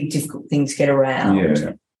really difficult thing to get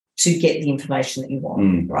around. To get the information that you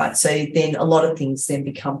want, right? So then a lot of things then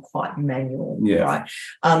become quite manual, right?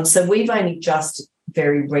 So we've only just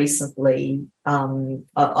very recently,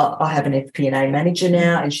 I have an FP&A manager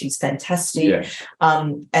now and she's fantastic.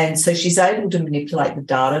 And so she's able to manipulate the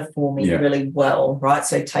data for me really well, right?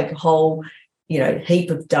 So take a whole, you know,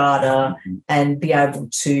 heap of data and be able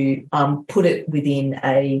to put it within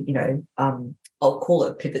a, you know, I'll call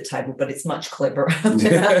it a pivot table, but it's much cleverer. I don't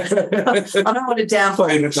want to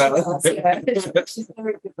downplay it. She's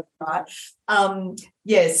very good, right?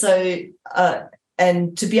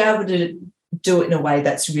 And to be able to do it in a way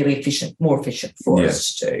that's really efficient, more efficient for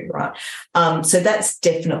us to do, right? So that's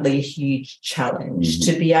definitely a huge challenge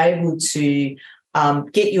to be able to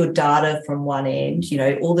get your data from one end, you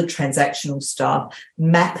know, all the transactional stuff,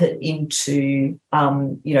 map it into,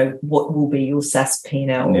 you know, what will be your SaaS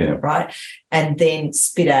P&L, right? And then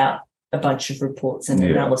spit out a bunch of reports and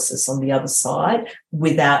analysis on the other side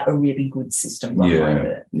without a really good system behind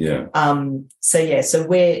it. So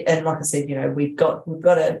we're, and like I said, you know, we've got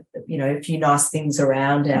a, you know, a few nice things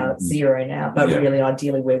around our Xero now, but really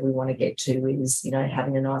ideally where we want to get to is, you know,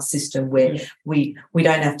 having a nice system where we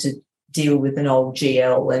don't have to deal with an old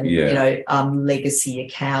GL and, you know, legacy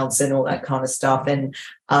accounts and all that kind of stuff, and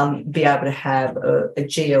be able to have a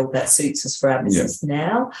GL that suits us for our business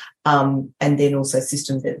now, and then also a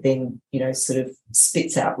system that then, you know, sort of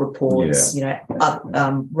spits out reports, you know,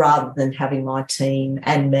 rather than having my team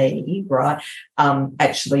and me, right,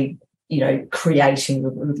 actually, you know, creating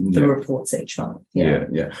the reports each month.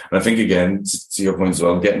 And I think, again, to your point as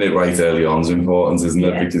well, getting it right early on is important, isn't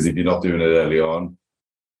it? Because if you're not doing it early on,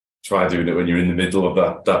 try doing it when you're in the middle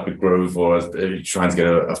of that big growth, or if you're trying to get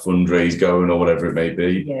a fundraise going or whatever it may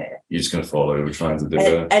be. You're just going to fall over trying to do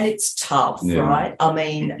it. And it's tough, right? I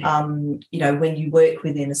mean, you know, when you work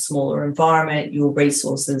within a smaller environment, your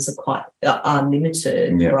resources are quite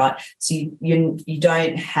limited, right? So you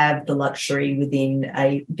don't have the luxury within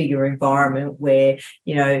a bigger environment where,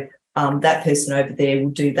 you know, that person over there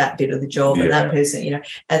will do that bit of the job and that person, you know,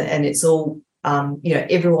 and it's all, you know,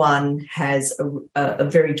 everyone has a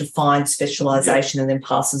very defined specialisation and then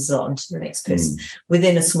passes it on to the next person.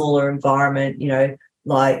 Within a smaller environment, you know,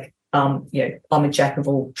 like, you know, I'm a jack of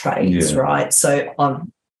all trades, right? So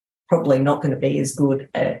I'm probably not going to be as good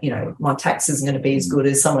at, you know, my tax isn't going to be as good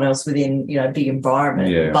as someone else within, you know, a big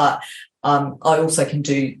environment. But I also can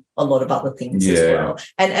do a lot of other things as well.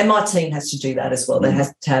 And my team has to do that as well. They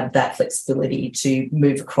have to have that flexibility to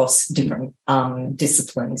move across different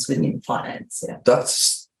disciplines within finance. Yeah.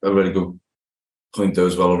 That's a really good point though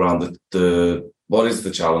as well around the what is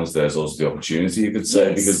the challenge there is also the opportunity, you could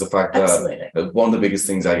say, because the fact that one of the biggest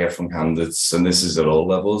things I get from candidates, and this is at all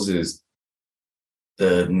levels, is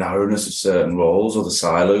the narrowness of certain roles or the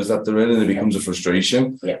silos that they're in, and it becomes a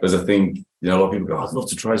frustration. Because I think, a lot of people go, I'd love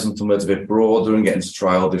to try something that's a bit broader and getting to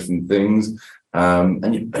try all different things.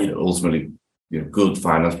 And ultimately, good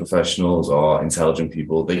finance professionals or intelligent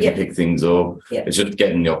people, they can pick things up. It's just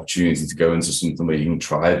getting the opportunity to go into something where you can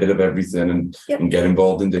try a bit of everything and get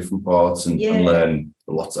involved in different parts and learn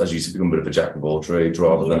lots, as you said, become a bit of a jack of all trades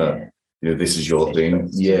rather than this is your thing.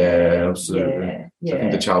 Yeah, absolutely. So I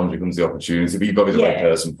think the challenge becomes the opportunity, but you've got to be the right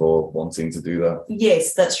person for wanting to do that.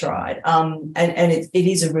 Yes, that's right. And it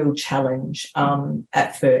is a real challenge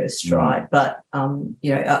at first, right? But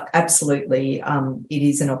absolutely, it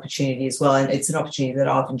is an opportunity as well, and it's an opportunity that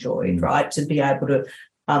I've enjoyed, right? To be able to,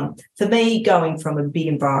 for me, going from a big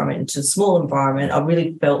environment to a small environment, I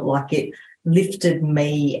really felt like it lifted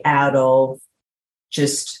me out of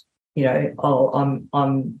just,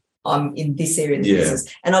 I'm in this area of the business.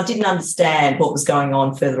 And I didn't understand what was going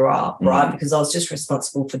on further up, right? Because I was just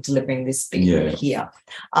responsible for delivering this big here.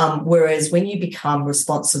 Whereas when you become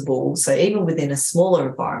responsible, so even within a smaller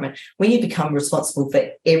environment, when you become responsible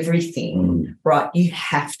for everything, right, you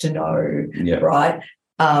have to know, right,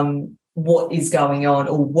 what is going on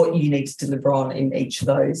or what you need to deliver on in each of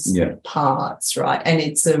those parts, right? And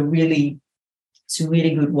it's a really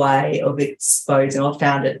good way of exposing. I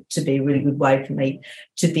found it to be a really good way for me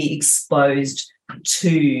to be exposed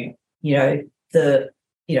to, the,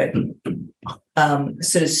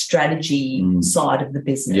 sort of strategy side of the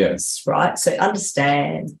business, right? So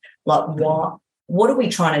understand, like, what are we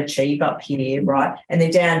trying to achieve up here, right? And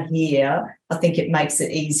then down here, I think it makes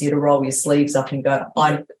it easier to roll your sleeves up and go,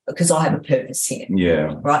 because I have a purpose here,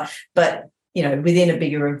 right? But within a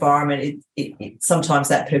bigger environment, it sometimes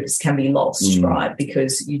that purpose can be lost, right?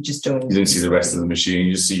 Because you're just doing. You don't see the rest of the machine.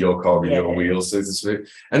 You just see your cog and your wheels, so to speak.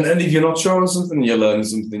 And if you're not sure on something, you're learning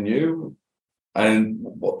something new. And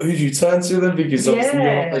who do you turn to then? Because obviously,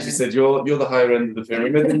 as you said, you're the higher end of the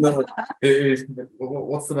pyramid.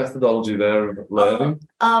 What's the methodology there of learning?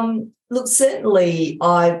 Look, certainly,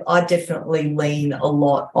 I definitely lean a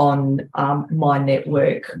lot on my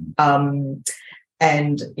network, and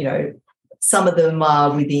some of them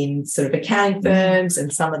are within sort of accounting firms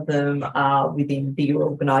and some of them are within bigger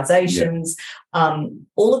organisations.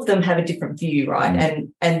 All of them have a different view, right?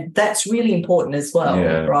 And that's really important as well,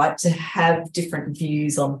 right, to have different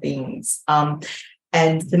views on things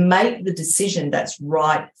and to make the decision that's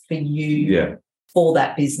right for you for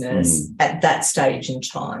that business at that stage in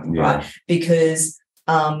time, right? Because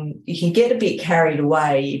you can get a bit carried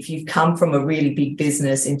away if you've come from a really big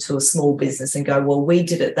business into a small business and go, well, we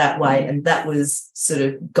did it that way and that was sort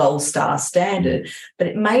of gold star standard, but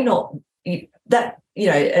it may not it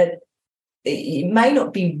may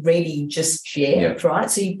not be ready just yet,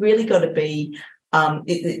 right? So you've really got to be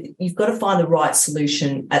you've got to find the right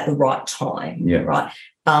solution at the right time, right?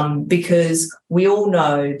 Because we all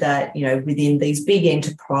know that, within these big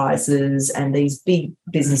enterprises and these big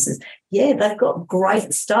businesses, they've got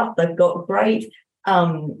great stuff. They've got great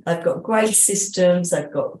systems.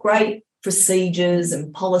 They've got great procedures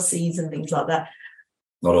and policies and things like that.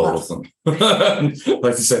 Not all of them. I'd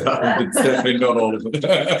like to say that. It's definitely not all of them.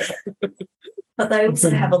 But they also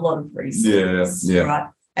have a lot of resources, right?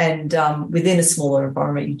 And within a smaller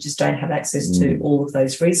environment, you just don't have access to all of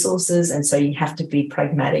those resources. And so you have to be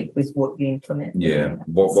pragmatic with what you implement.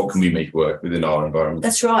 What can we make work within our environment?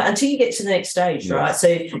 That's right. Until you get to the next stage, right? So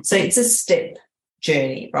it's a step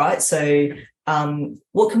journey, right? So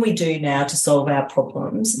what can we do now to solve our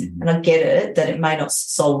problems? And I get it that it may not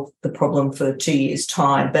solve the problem for 2 years'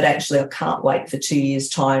 time, but actually I can't wait for 2 years'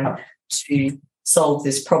 time to solve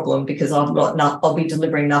this problem because I'll be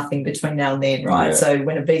delivering nothing between now and then, right? So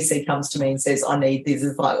when a VC comes to me and says, I need this,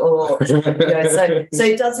 it's like, so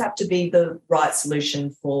it does have to be the right solution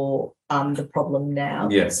for the problem now.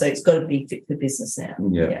 So it's got to be fit for business now.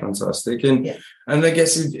 Fantastic. And I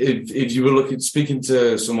guess if you were speaking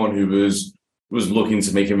to someone who was looking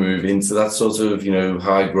to make a move into that sort of,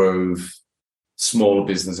 high growth, smaller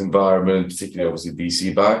business environment, particularly obviously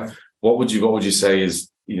VC back, what would you say is,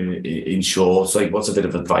 in short, like what's a bit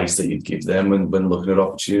of advice that you'd give them when looking at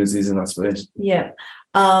opportunities in that space? If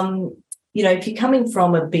you're coming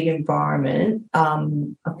from a big environment,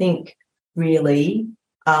 I think really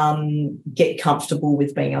get comfortable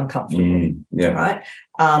with being uncomfortable. Yeah. Right.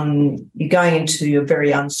 You're going into a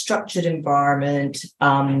very unstructured environment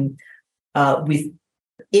with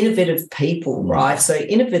innovative people, right? So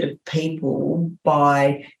innovative people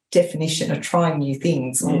by definition are trying new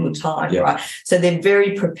things all the time, right? So they're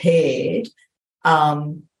very prepared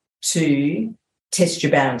to test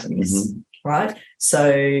your boundaries, right?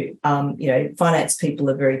 So, finance people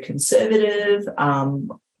are very conservative.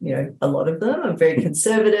 A lot of them are very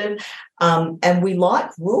conservative, and we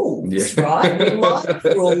like rules, right? We like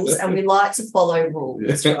rules and we like to follow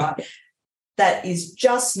rules, right? That is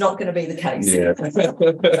just not going to be the case.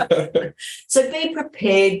 So be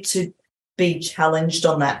prepared to be challenged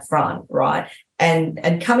on that front, right?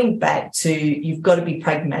 And coming back to, you've got to be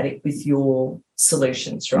pragmatic with your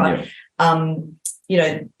solutions, right?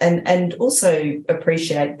 And also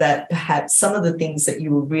appreciate that perhaps some of the things that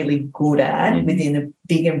you were really good at within a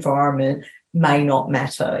big environment may not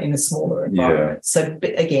matter in a smaller environment. So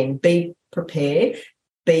again, be prepared,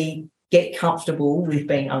 get comfortable with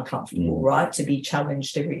being uncomfortable, right? To be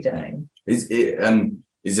challenged every day. Is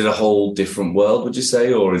it a whole different world, would you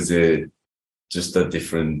say, or is it just a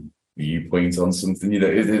different viewpoint on something?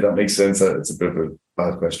 If that makes sense. It's a bit of a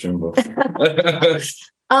bad question, but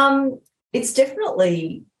it's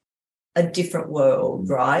definitely a different world,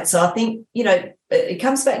 right? So I think, it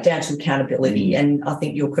comes back down to accountability. And I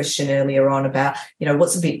think your question earlier on about,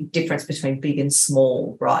 what's the big difference between big and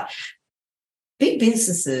small, right? Big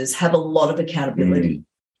businesses have a lot of accountability,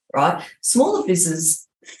 right? Smaller businesses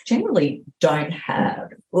generally don't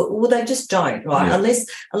have. Well, they just don't, right? Unless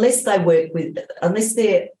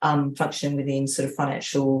they're functioning within sort of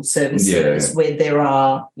financial services where there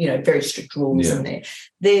are, very strict rules in there.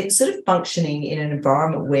 They're sort of functioning in an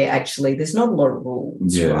environment where actually there's not a lot of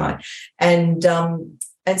rules, right? And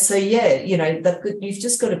so, you've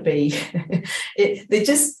just got to be, they're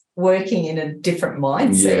just working in a different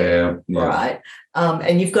mindset, right?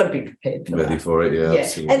 And you've got to be prepared for ready that. for it,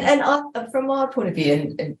 absolutely. And I, from my point of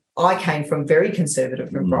view, and I came from very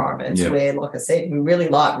conservative environments where, like I said, we really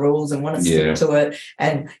like rules and want to stick to it.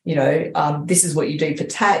 And, this is what you do for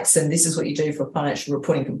tax and this is what you do for financial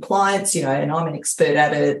reporting compliance, and I'm an expert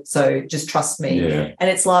at it, so just trust me. And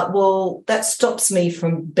it's like, well, that stops me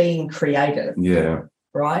from being creative.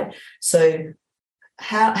 Right? So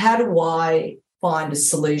how do I find a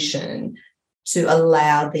solution to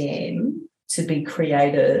allow them to be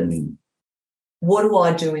creative? What do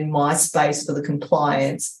I do in my space for the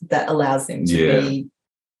compliance that allows them to be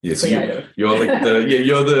creative? So you're like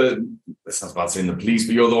you're the, it sounds bad saying the police,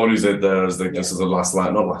 but you're the one who's there as just as a last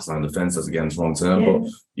line, not last line of defense, that's against wrong term,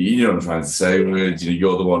 but you know what I'm trying to say, where,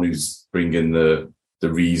 you're the one who's bringing the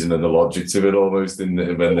reason and the logic to it almost when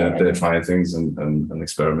they're trying things and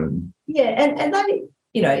experimenting. And that,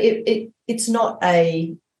 it's not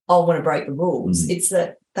I want to break the rules. It's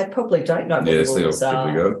that they probably don't know what the rules are.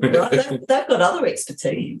 Right? They've got other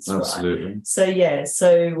expertise. Absolutely. Right? So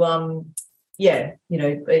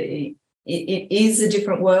it is a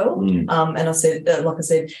different world. And I said, like I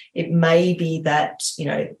said, it may be that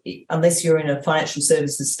unless you're in a financial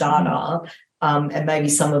services startup, and maybe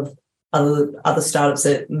some of other startups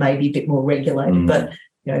that may be a bit more regulated, but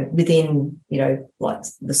within like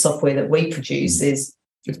the software that we produce,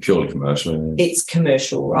 it's purely commercial. It's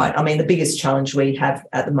commercial, right? I mean, the biggest challenge we have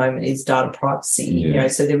at the moment is data privacy.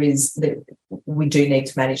 So we do need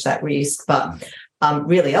to manage that risk, but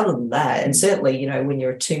really, other than that, and certainly, when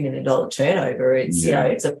you're a $2 million turnover, it's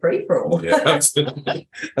it's a free for all. Absolutely.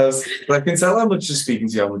 But I can tell how much, just speaking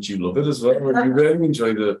to you, how much you love it as well. You really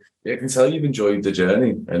enjoy I can tell you've enjoyed the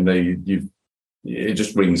journey, and it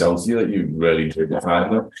just rings out to you that you really enjoyed the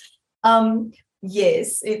time.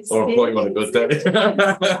 Yes, it's. Or I thought you on a good day.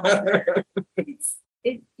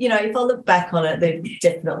 If I look back on it, there've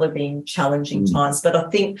definitely been challenging times, but I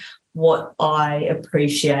think what I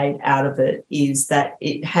appreciate out of it is that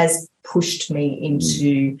it has pushed me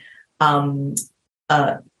into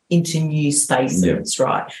new spaces,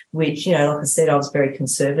 right? Which, like I said, I was very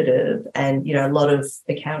conservative, and, a lot of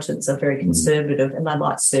accountants are very conservative and they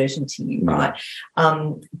like certainty, right?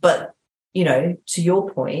 But, to your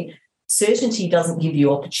point, certainty doesn't give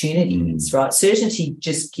you opportunities, right? Certainty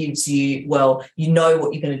just gives you, what you're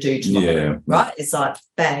going to do tomorrow, right? It's like,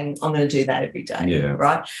 bang, I'm going to do that every day,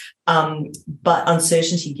 right? But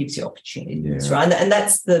uncertainty gives you opportunities, right? And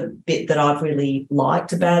that's the bit that I've really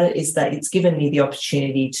liked about it, is that it's given me the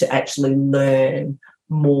opportunity to actually learn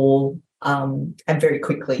more and very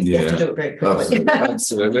quickly. You have to do it very quickly.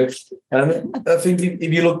 Absolutely. And I think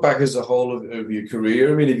if you look back as a whole of your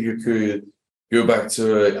career, I mean, if you could go back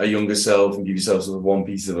to a younger self and give yourself sort of one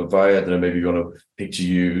piece of advice, I don't know, maybe you want to picture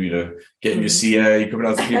you, getting your CA, coming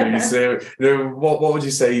out to PwC, what would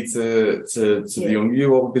you say to the young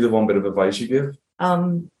you? What would be the one bit of advice you give?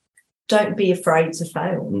 Don't be afraid to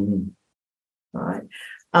fail, right?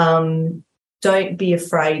 Don't be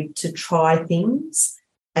afraid to try things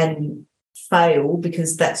and fail,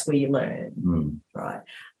 because that's where you learn, right?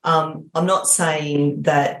 I'm not saying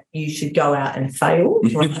that you should go out and fail.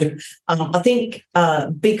 Right? I think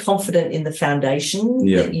be confident in the foundation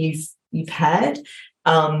that you've had,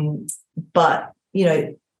 but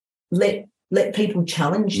let people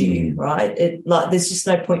challenge you, right? There's just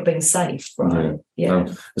no point being safe, right?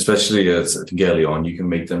 Especially as I think early on, you can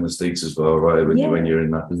make them mistakes as well, right? When you're in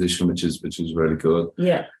that position, which is really good.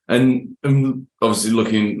 Yeah. And obviously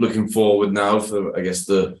looking forward now for, I guess,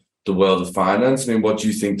 the world of finance. I mean, what do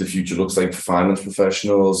you think the future looks like for finance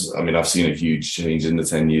professionals? I mean, I've seen a huge change in the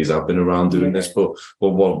 10 years I've been around doing this, but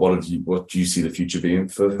what do you see the future being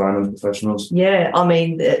for finance professionals? Yeah, I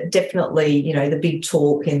mean, definitely, the big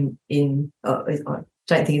talk in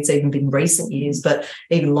I don't think it's even been recent years, but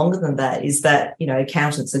even longer than that, is that,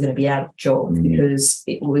 accountants are going to be out of job because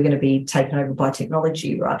we're going to be taken over by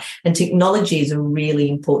technology, right? And technology is a really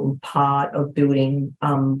important part of building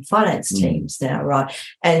finance teams now, right?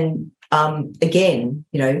 And again,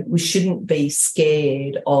 we shouldn't be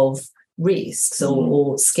scared of risks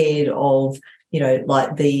or scared of,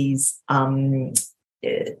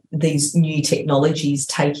 these new technologies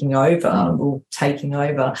taking over,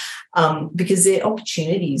 because they're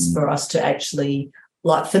opportunities for us to actually,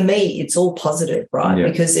 for me, it's all positive,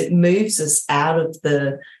 right? Because it moves us out of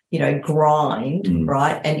the, grind,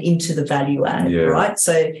 right, and into the value add, right?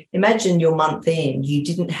 So imagine your month end, you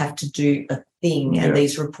didn't have to do a thing and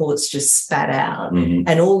these reports just spat out,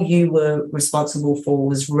 and all you were responsible for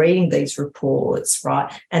was reading these reports,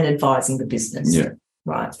 right, and advising the business.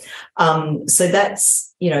 Right. So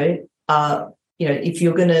that's, if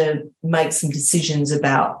you're going to make some decisions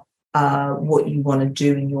about what you want to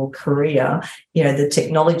do in your career, the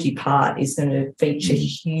technology part is going to feature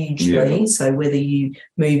hugely. So whether you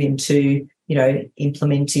move into,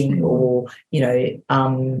 implementing or,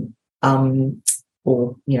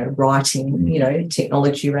 writing,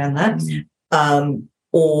 technology around that,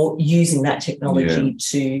 or using that technology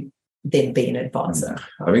to then be an advisor.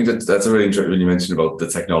 I think that's a really interesting when you mentioned about the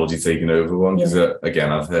technology taking over one, because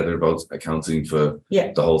again, I've heard about accounting for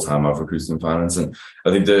the whole time I've recruited in finance, and I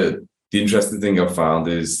think the interesting thing I've found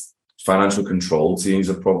is financial control teams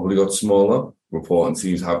have probably got smaller, reporting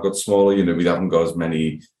teams have got smaller. We haven't got as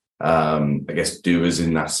many doers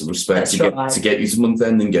in that respect to get you to month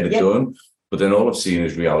end and get it done. But then all I've seen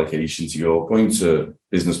is reallocation, to your point, to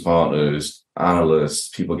business partners, analysts,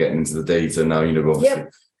 people getting into the data now. Obviously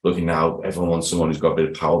looking now, everyone wants someone who's got a bit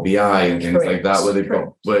of Power BI and things like that, where they've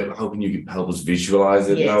got, how can you help us visualize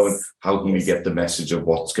it now, and how can we get the message of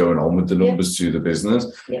what's going on with the numbers to the business?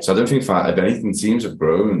 So I don't think, if anything, teams have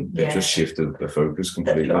grown, they've just shifted the focus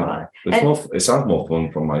completely. Right. It sounds more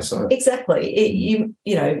fun from my side. Exactly.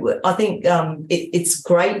 I think it's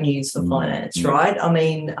great news for finance, right? I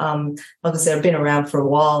mean, like I said, I've been around for a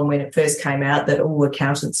while, and when it first came out that all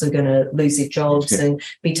accountants are going to lose their jobs and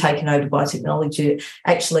be taken over by technology,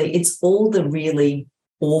 actually, it's all the really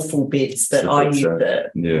awful bits that I used to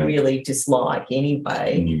really dislike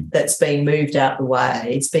anyway, that's been moved out the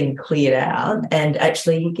way. It's been cleared out, and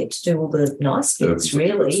actually you get to do all the nice bits,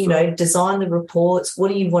 really, design the reports. What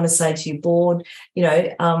do you want to say to your board?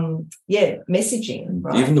 Messaging.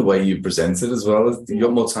 Right? Even the way you present it as well. You've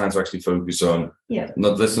got more time to actually focus on,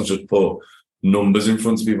 let's not just put numbers in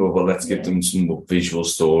front of people, but let's give them some visual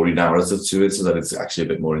story narrative to it, so that it's actually a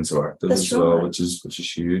bit more interactive as well, which is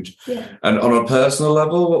huge. And on a personal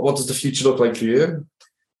level, what does the future look like for you?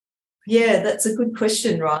 That's a good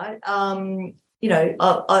question, right? I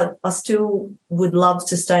still would love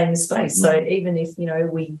to stay in the space. So even if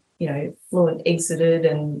we Fluent exited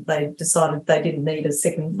and they decided they didn't need a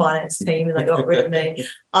second finance team and they got rid of me,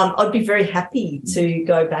 I'd be very happy to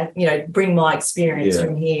go back, bring my experience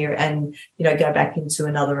from here and, go back into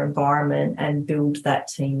another environment and build that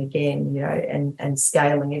team again, and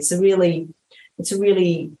scaling. It's really it's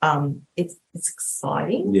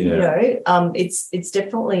exciting, it's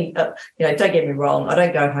definitely, don't get me wrong, I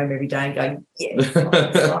don't go home every day and go,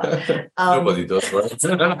 nobody does, right?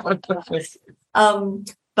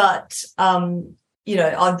 But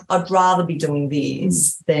I'd rather be doing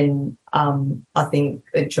this than I think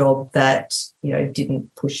a job that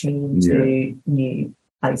didn't push me into new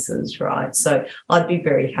places, right? So I'd be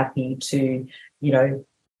very happy to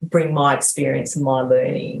bring my experience and my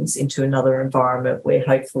learnings into another environment where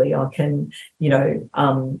hopefully I can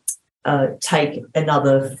take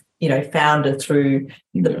another, founder through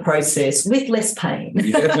the process with less pain.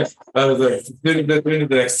 The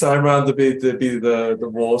next time round, there'll be the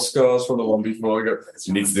war scars from the one before.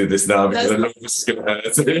 You need to do this now because I know this is going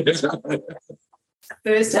to hurt.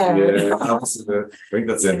 First time. Yeah, absolutely. I think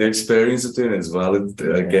that's it. The experience of doing it as well.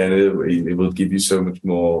 Again, it will give you so much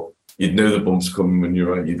more. You'd know the bumps coming when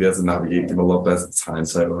you're right. You'd be able to navigate them a lot better. It's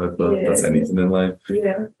hindsight, right? But that's anything in life.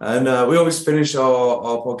 Yeah. And we always finish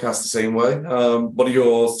our podcast the same way. What are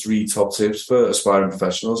your 3 top tips for aspiring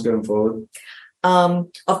professionals going forward?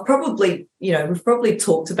 I've probably, we've probably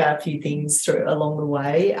talked about a few things along the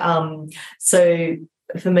way. So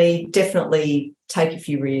for me, definitely take a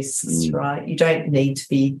few risks, right? You don't need to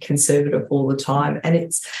be conservative all the time. And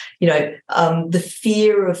it's, the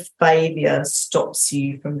fear of failure stops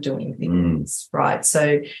you from doing things, right?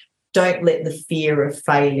 So don't let the fear of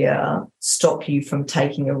failure stop you from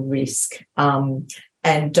taking a risk. And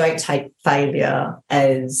don't take failure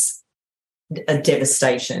as a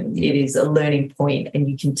devastation. It is a learning point, and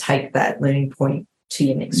you can take that learning point to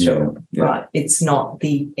your next job, right? It's not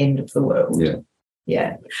the end of the world.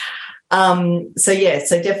 Yeah.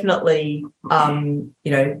 So definitely,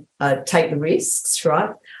 take the risks,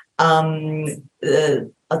 right? I'd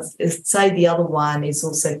say the other one is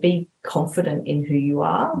also be confident in who you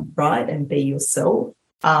are, right? And be yourself.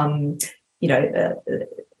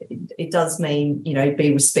 It does mean,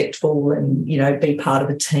 be respectful and, be part of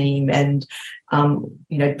a team and,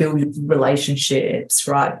 build relationships,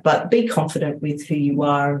 right? But be confident with who you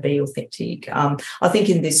are and be authentic. I think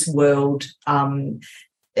in this world,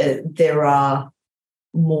 there are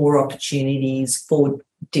more opportunities for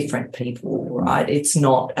different people, right? It's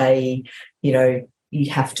not you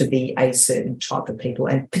have to be a certain type of people,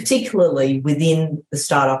 and particularly within the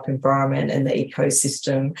startup environment and the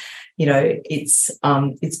ecosystem,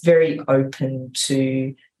 it's very open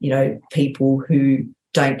to, people who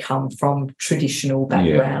don't come from traditional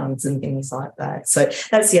backgrounds and things like that. So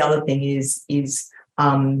that's the other thing is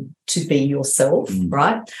to be yourself,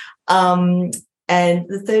 right? And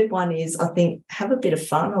the third one is, I think, have a bit of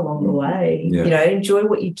fun along the way. Enjoy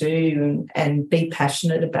what you do and be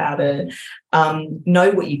passionate about it.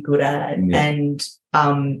 Know what you're good at, and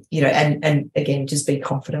and again, just be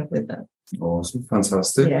confident with it. Awesome,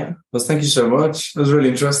 fantastic. Yeah. Well, thank you so much. That was really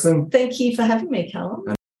interesting. Thank you for having me, Callum.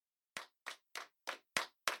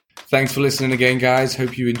 Thanks for listening again, guys.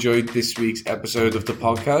 Hope you enjoyed this week's episode of the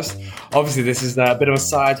podcast. Obviously, this is a bit of a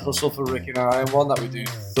side hustle for Rick and I, and one that we do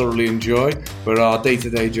thoroughly enjoy, but our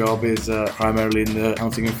day-to-day job is primarily in the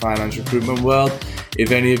accounting and finance recruitment world.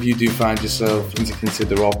 If any of you do find yourself to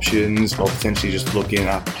consider options or potentially just looking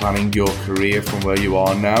at planning your career from where you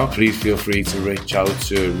are now, please feel free to reach out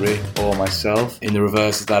to Rick or myself. In the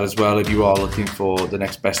reverse of that as well, if you are looking for the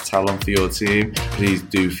next best talent for your team, please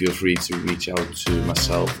do feel free to reach out to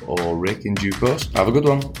myself or Rick in due course. Have a good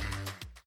one.